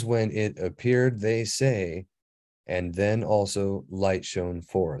 because when it appeared, they say, and then also light shone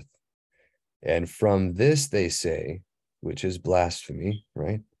forth. And from this they say, which is blasphemy,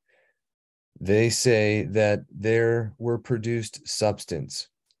 right? They say that there were produced substance,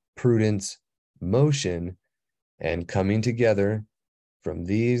 prudence, motion, and coming together. From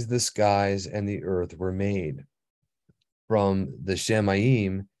these the skies and the earth were made. From the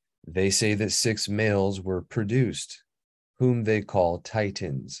Shemaim, they say that 6 males were produced, whom they call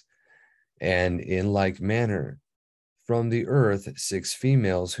Titans. And in like manner, from the earth, 6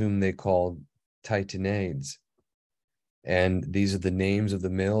 females, whom they call Titanades. And these are the names of the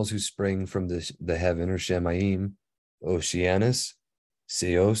males who sprang from the heaven, or Shemaim: Oceanus,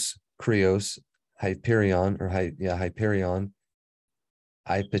 Seos, Creos, Hyperion, Hyperion,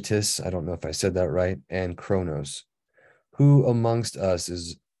 Iapetus, I don't know if I said that right, and Kronos, who amongst us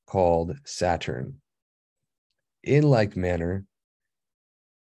is called Saturn. In like manner,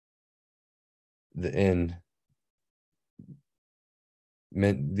 these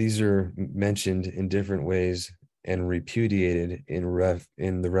are mentioned in different ways and repudiated in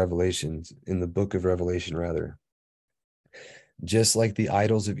the Revelations, in the book of Revelation, rather. Just like the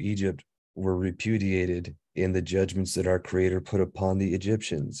idols of Egypt were repudiated in the judgments that our Creator put upon the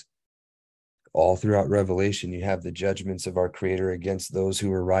Egyptians. All throughout Revelation, you have the judgments of our Creator against those who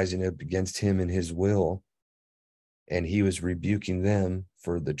were rising up against him in his will. And he was rebuking them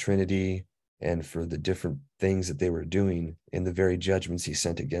for the Trinity and for the different things that they were doing in the very judgments he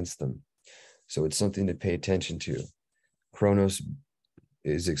sent against them. So it's something to pay attention to. Kronos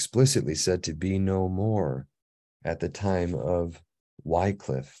is explicitly said to be no more at the time of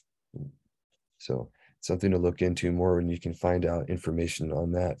Wycliffe. So something to look into more, and you can find out information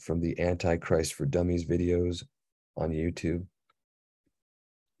on that from the Antichrist for Dummies videos on YouTube.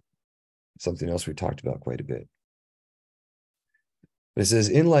 Something else we talked about quite a bit. It says,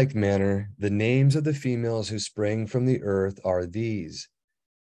 in like manner, the names of the females who sprang from the earth are these: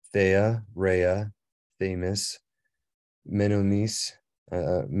 Thea, Rhea, Themis, Menosine,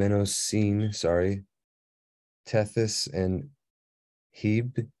 Tethys, and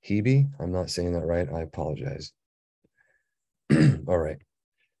Hebe. I'm not saying that right. I apologize. All right.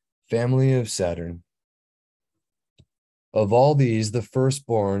 Family of Saturn. Of all these, the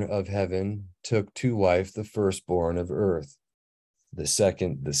firstborn of heaven took to wife the firstborn of earth, the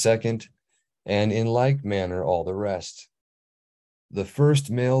second, and in like manner all the rest. The first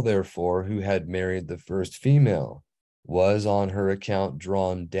male, therefore, who had married the first female, was on her account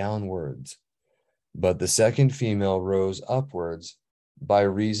drawn downwards, but the second female rose upwards by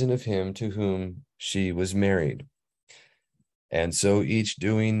reason of him to whom she was married. And so each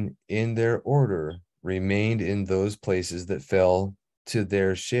doing in their order remained in those places that fell to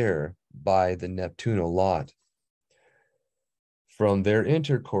their share by the Neptunal lot. From their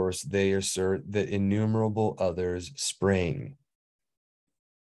intercourse, they assert that innumerable others sprang.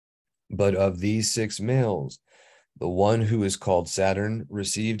 But of these 6 males, the one who is called Saturn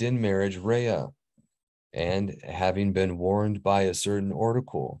received in marriage Rhea, and having been warned by a certain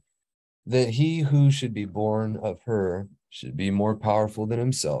oracle that he who should be born of her should be more powerful than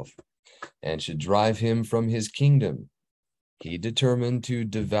himself, and should drive him from his kingdom, he determined to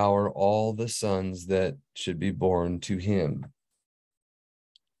devour all the sons that should be born to him.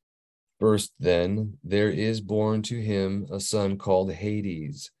 First, then, there is born to him a son called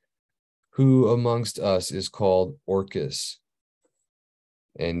Hades, who amongst us is called Orcus.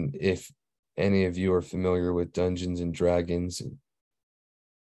 And if any of you are familiar with Dungeons and Dragons,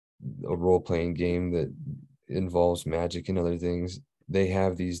 a role-playing game that involves magic and other things, they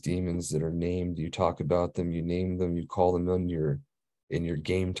have these demons that are named. You talk about them, you name them, you call them in your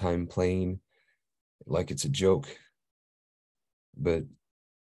game time playing like it's a joke. But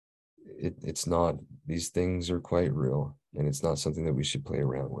it's not. These things are quite real, and it's not something that we should play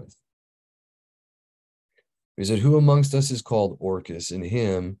around with. He said, who amongst us is called Orcus? And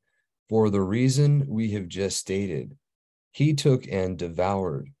him, for the reason we have just stated, he took and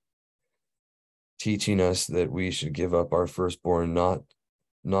devoured, teaching us that we should give up our firstborn, not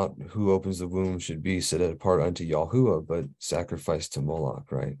who opens the womb should be set apart unto Yahuwah, but sacrificed to Moloch,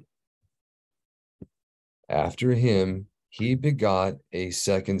 right? After him, he begot a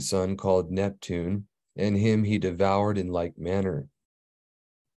second son called Neptune, and him he devoured in like manner.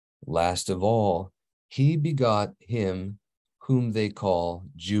 Last of all, he begot him whom they call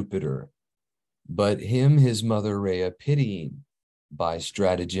Jupiter, but him his mother Rhea, pitying, by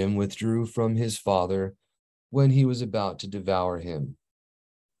stratagem withdrew from his father when he was about to devour him.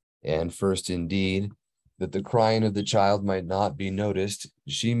 And first, indeed, that the crying of the child might not be noticed,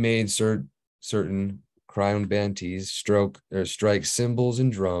 she made certain crown banties strike cymbals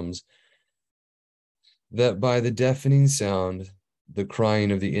and drums, that by the deafening sound the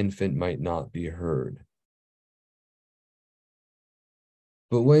crying of the infant might not be heard.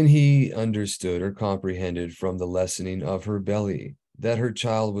 But when he understood or comprehended from the lessening of her belly that her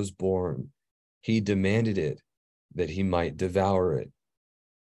child was born, he demanded it, that he might devour it.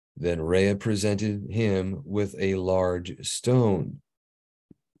 Then Rhea presented him with a large stone,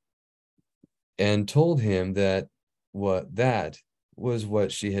 and told him that was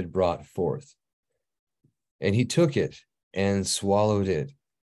what she had brought forth. And he took it and swallowed it,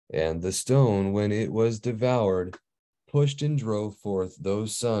 and the stone, when it was devoured, pushed and drove forth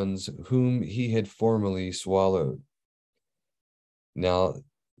those sons whom he had formerly swallowed. Now,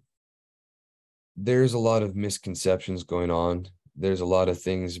 there's a lot of misconceptions going on. There's a lot of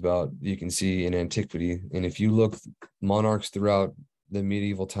things about you can see in antiquity, and if you look, monarchs throughout the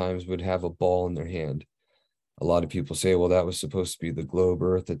medieval times would have a ball in their hand. A lot of people say, well, that was supposed to be the globe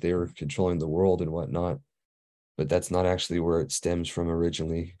earth, that they were controlling the world and whatnot, but that's not actually where it stems from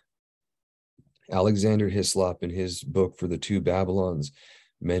originally. Alexander Hislop, in his book For the Two Babylons,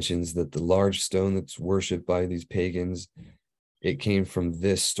 mentions that the large stone that's worshipped by these pagans, it came from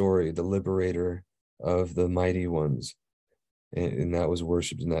this story, the liberator of the mighty ones, and that was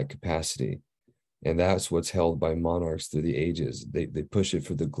worshipped in that capacity. And that's what's held by monarchs through the ages. They push it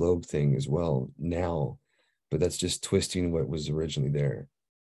for the globe thing as well now, but that's just twisting what was originally there.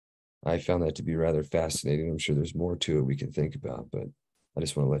 I found that to be rather fascinating. I'm sure there's more to it we can think about, but I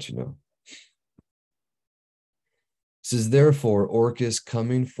just want to let you know. It says, therefore, Orcus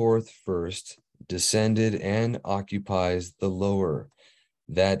coming forth first descended and occupies the lower,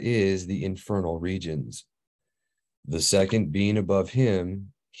 that is, the infernal regions. The second being above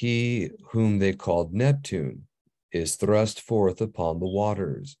him, he whom they called Neptune, is thrust forth upon the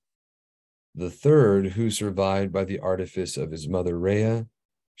waters. The third, who survived by the artifice of his mother Rhea,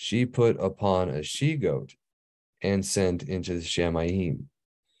 she put upon a she-goat and sent into the Shamayim.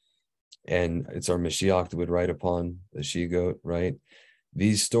 And it's our Mashiach that would ride upon the she-goat, right?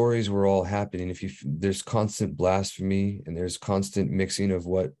 These stories were all happening. There's constant blasphemy and there's constant mixing of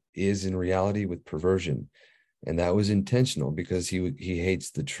what is in reality with perversion. And that was intentional because he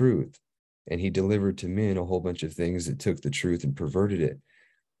hates the truth. and he delivered to men a whole bunch of things that took the truth and perverted it,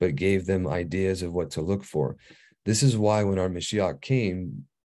 but gave them ideas of what to look for. This is why when our Mashiach came,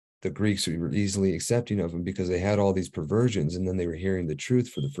 the Greeks were easily accepting of him, because they had all these perversions, and then they were hearing the truth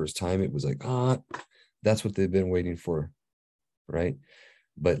for the first time. It was like, that's what they've been waiting for, right?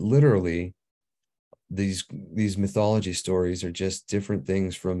 But literally, these mythology stories are just different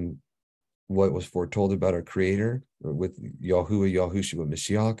things from what was foretold about our Creator, or with Yahushua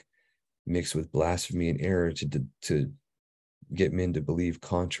Mashiach, mixed with blasphemy and error to get men to believe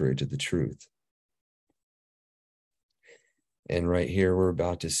contrary to the truth. And right here, we're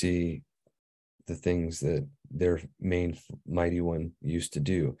about to see the things that their main mighty one used to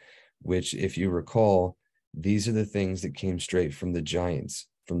do, which, if you recall, these are the things that came straight from the giants,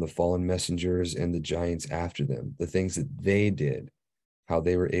 from the fallen messengers and the giants after them, the things that they did, how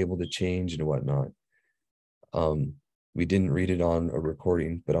they were able to change and whatnot. We didn't read it on a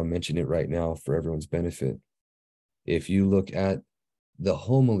recording, but I'll mention it right now for everyone's benefit. If you look at the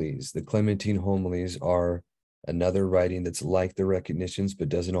homilies, the Clementine homilies are another writing that's like the recognitions, but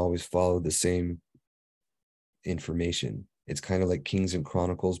doesn't always follow the same information. It's kind of like Kings and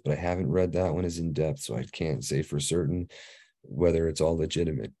Chronicles, but I haven't read that one as in depth, so I can't say for certain whether it's all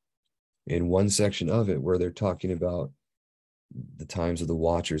legitimate. In one section of it, where they're talking about the times of the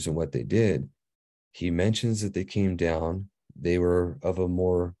Watchers and what they did, he mentions that they came down, they were of a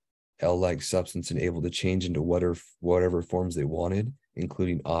more L-like substance and able to change into whatever forms they wanted,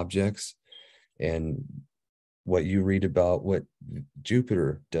 including objects. And what you read about what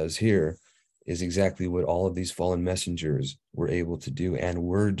Jupiter does here is exactly what all of these fallen messengers were able to do and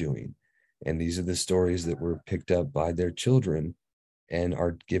were doing. And these are the stories that were picked up by their children and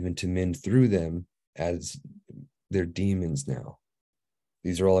are given to men through them as their demons now.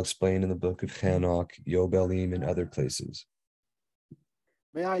 These are all explained in the book of Hanok, Yobelim, and other places.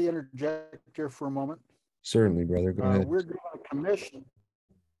 May I interject here for a moment? Certainly, brother. Go ahead. We're given a commission.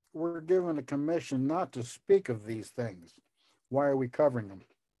 We're given a commission not to speak of these things. Why are we covering them?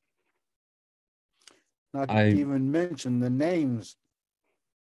 Not to even mention the names.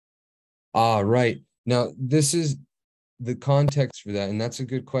 Right. Now, this is the context for that, and that's a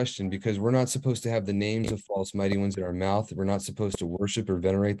good question, because we're not supposed to have the names of false mighty ones in our mouth. We're not supposed to worship or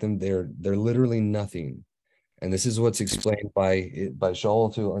venerate them. They're literally nothing. And this is what's explained by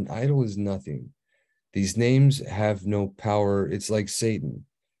Shaul too. An idol is nothing. These names have no power. It's like Satan.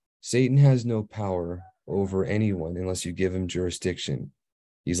 Satan has no power over anyone unless you give him jurisdiction.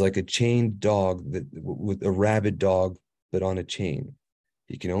 He's like a chained dog, with a rabid dog, but on a chain.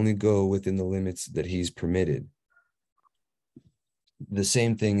 He can only go within the limits that he's permitted. The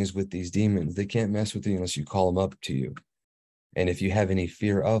same thing is with these demons. They can't mess with you unless you call them up to you. And if you have any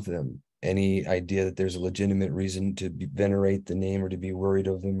fear of them, any idea that there's a legitimate reason to venerate the name or to be worried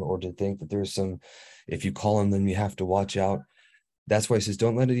of them, or to think that there's some, if you call on them, you have to watch out. That's why he says,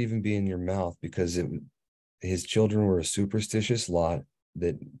 don't let it even be in your mouth, because his children were a superstitious lot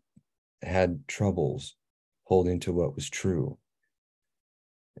that had troubles holding to what was true.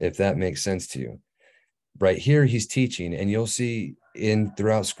 If that makes sense to you. Right here, he's teaching, and you'll see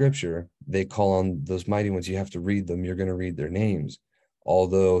throughout scripture, they call on those mighty ones. You have to read them. You're going to read their names.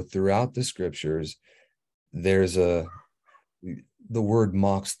 Although throughout the scriptures, there's the word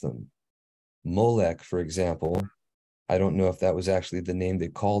mocks them. Molech, for example, I don't know if that was actually the name they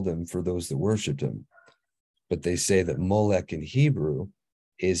called him for those that worshiped him, but they say that Molech in Hebrew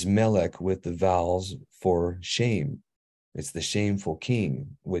is Melech with the vowels for shame. It's the shameful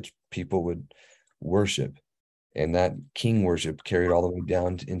king, which people would worship. And that king worship carried all the way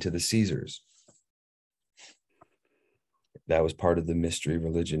down into the Caesars. That was part of the mystery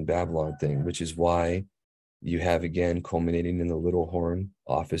religion Babylon thing, which is why you have, again, culminating in the little horn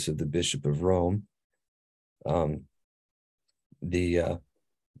office of the Bishop of Rome,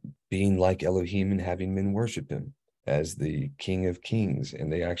 being like Elohim and having men worship him as the King of Kings.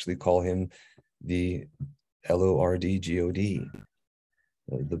 And they actually call him the Lord,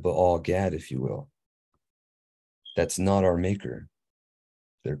 the Baal Gad, if you will. That's not our maker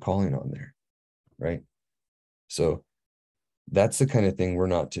they're calling on there, right? So that's the kind of thing we're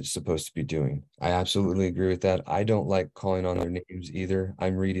not supposed to be doing. I absolutely agree with that. I don't like calling on their names either.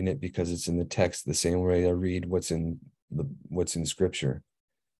 I'm reading it because it's in the text, the same way I read what's in scripture.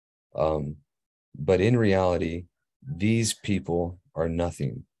 But in reality, these people are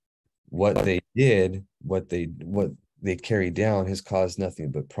nothing. What they did, what they carried down, has caused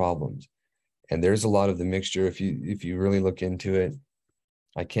nothing but problems. And there's a lot of the mixture. If you really look into it,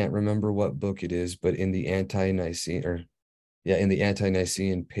 I can't remember what book it is, but in the Ante-Nicene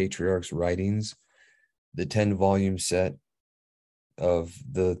Patriarch's writings, the 10-volume set of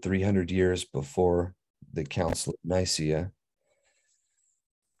the 300 years before the Council of Nicaea.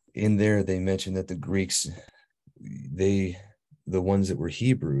 In there, they mentioned that the Greeks, the ones that were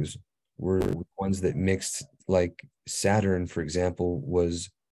Hebrews, were ones that mixed, like Saturn, for example, was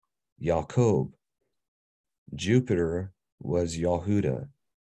Jacob. Jupiter was Yahuda.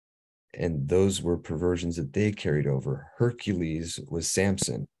 And those were perversions that they carried over. Hercules was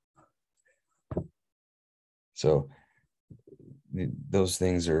Samson. So those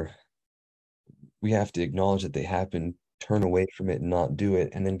things are, we have to acknowledge that they happen, turn away from it and not do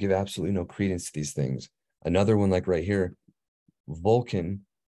it, and then give absolutely no credence to these things. Another one, like right here, Vulcan,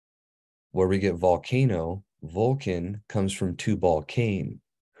 where we get volcano, Vulcan comes from Tubal Cain,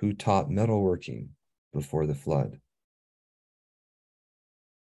 who taught metalworking before the flood.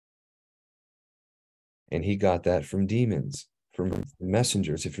 And he got that from demons, from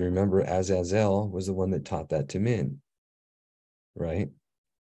messengers. If you remember, Azazel was the one that taught that to men, right?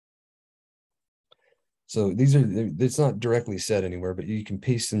 So these are, it's not directly said anywhere, but you can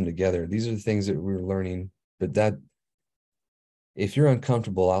piece them together. These are the things that we're learning. But that, if you're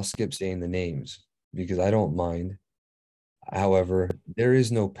uncomfortable, I'll skip saying the names because I don't mind. However, there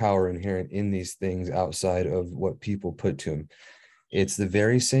is no power inherent in these things outside of what people put to them. It's the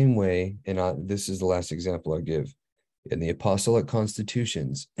very same way, and this is the last example I'll give. In the apostolic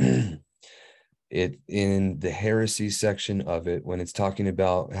constitutions, it in the heresy section of it, when it's talking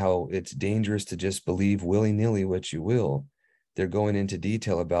about how it's dangerous to just believe willy-nilly what you will, they're going into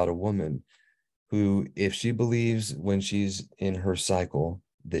detail about a woman who, if she believes when she's in her cycle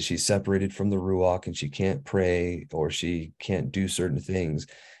that she's separated from the Ruach and she can't pray or she can't do certain things,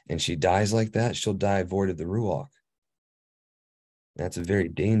 and she dies like that, she'll die void of the Ruach. That's a very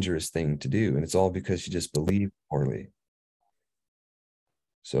dangerous thing to do. And it's all because she just believed poorly.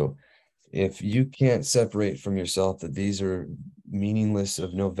 So if you can't separate from yourself that these are meaningless,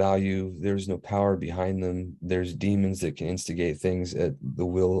 of no value, there's no power behind them, there's demons that can instigate things at the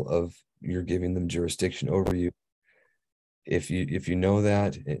will of, you're giving them jurisdiction over you. If you know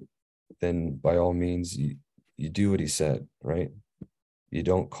that, then by all means, you do what he said, right? You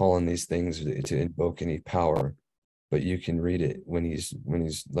don't call on these things to invoke any power, but you can read it when he's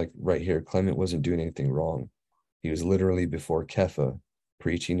like right here. Clement wasn't doing anything wrong. He was literally before Kepha,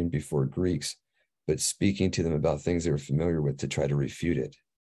 preaching and before Greeks, but speaking to them about things they were familiar with to try to refute it.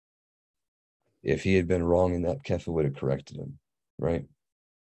 If he had been wrong in that, Kepha would have corrected him, right?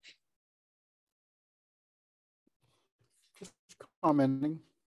 Just commenting.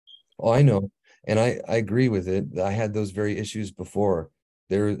 Oh, I know. And I agree with it. I had those very issues before.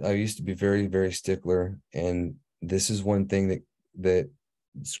 I used to be very, very stickler. And this is one thing that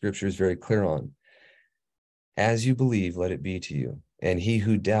scripture is very clear on. As you believe, let it be to you. And he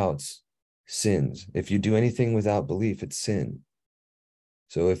who doubts sins. If you do anything without belief, it's sin.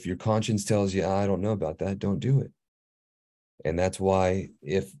 So if your conscience tells you, I don't know about that, don't do it. And that's why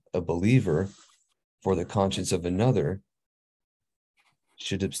if a believer, for the conscience of another,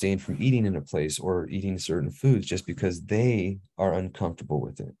 should abstain from eating in a place or eating certain foods just because they are uncomfortable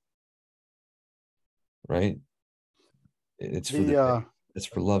with it, right? It's for it's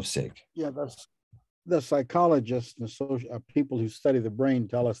for love's sake. Yeah, that's the psychologists and people who study the brain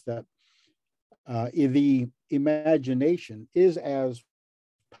tell us that the imagination is as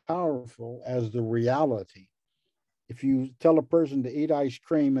powerful as the reality. If you tell a person to eat ice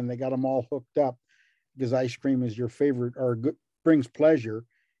cream and they got them all hooked up because ice cream is your favorite or brings pleasure,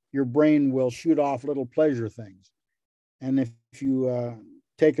 your brain will shoot off little pleasure things. And if you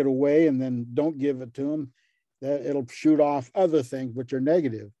take it away and then don't give it to them, that it'll shoot off other things which are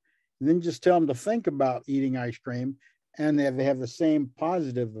negative. And then just tell them to think about eating ice cream, and if they have the same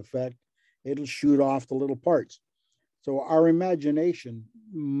positive effect, it'll shoot off the little parts. So our imagination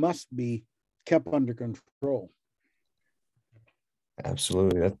must be kept under control.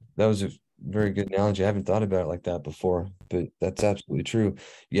 Absolutely. That was a very good analogy. I haven't thought about it like that before, but that's absolutely true.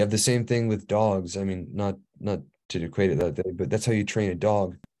 You have the same thing with dogs. I mean, not to equate it that way, but that's how you train a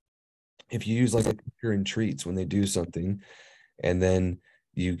dog. If you use like a computer and treats when they do something, and then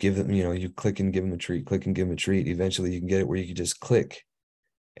you give them, you click and give them a treat, click and give them a treat, eventually you can get it where you can just click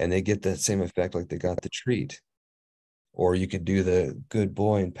and they get that same effect like they got the treat. Or you could do the good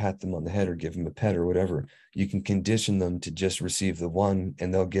boy and pat them on the head or give them a pet or whatever. You can condition them to just receive the one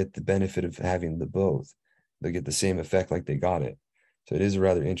and they'll get the benefit of having the both. They'll get the same effect like they got it. So it is a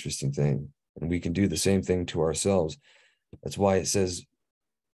rather interesting thing. And we can do the same thing to ourselves. That's why it says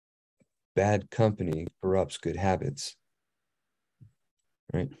bad company corrupts good habits,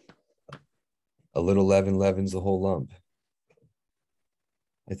 right? A little leaven leavens the whole lump.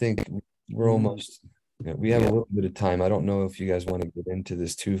 I think we're almost Yeah, we have a little bit of time. I don't know if you guys want to get into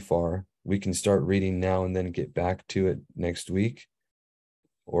this too far. We can start reading now and then get back to it next week.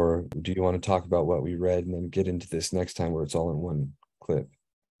 Or do you want to talk about what we read and then get into this next time where it's all in one clip?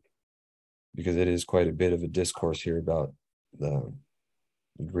 Because it is quite a bit of a discourse here about the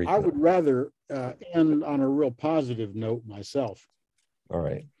Greek. I would rather end on a real positive note myself. All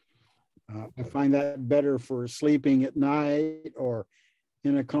right. I find that better for sleeping at night or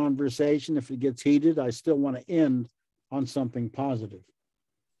in a conversation. If it gets heated, I still want to end on something positive.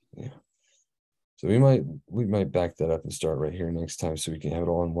 Yeah. So we might back that up and start right here next time so we can have it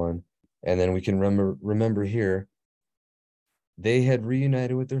all in one. And then we can remember here they had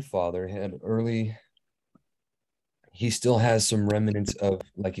reunited with their father, had early, he still has some remnants of,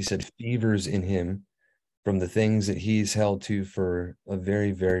 like you said, fevers in him from the things that he's held to for a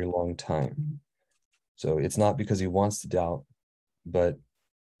very, very long time. So it's not because he wants to doubt, but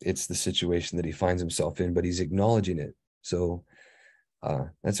it's the situation that he finds himself in, but he's acknowledging it. So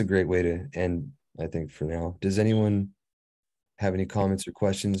that's a great way to end, I think, for now. Does anyone have any comments or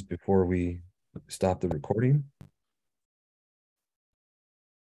questions before we stop the recording?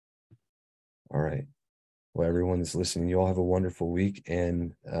 All right. Well, everyone that's listening, you all have a wonderful week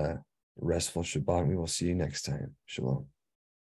and restful Shabbat. We will see you next time. Shalom.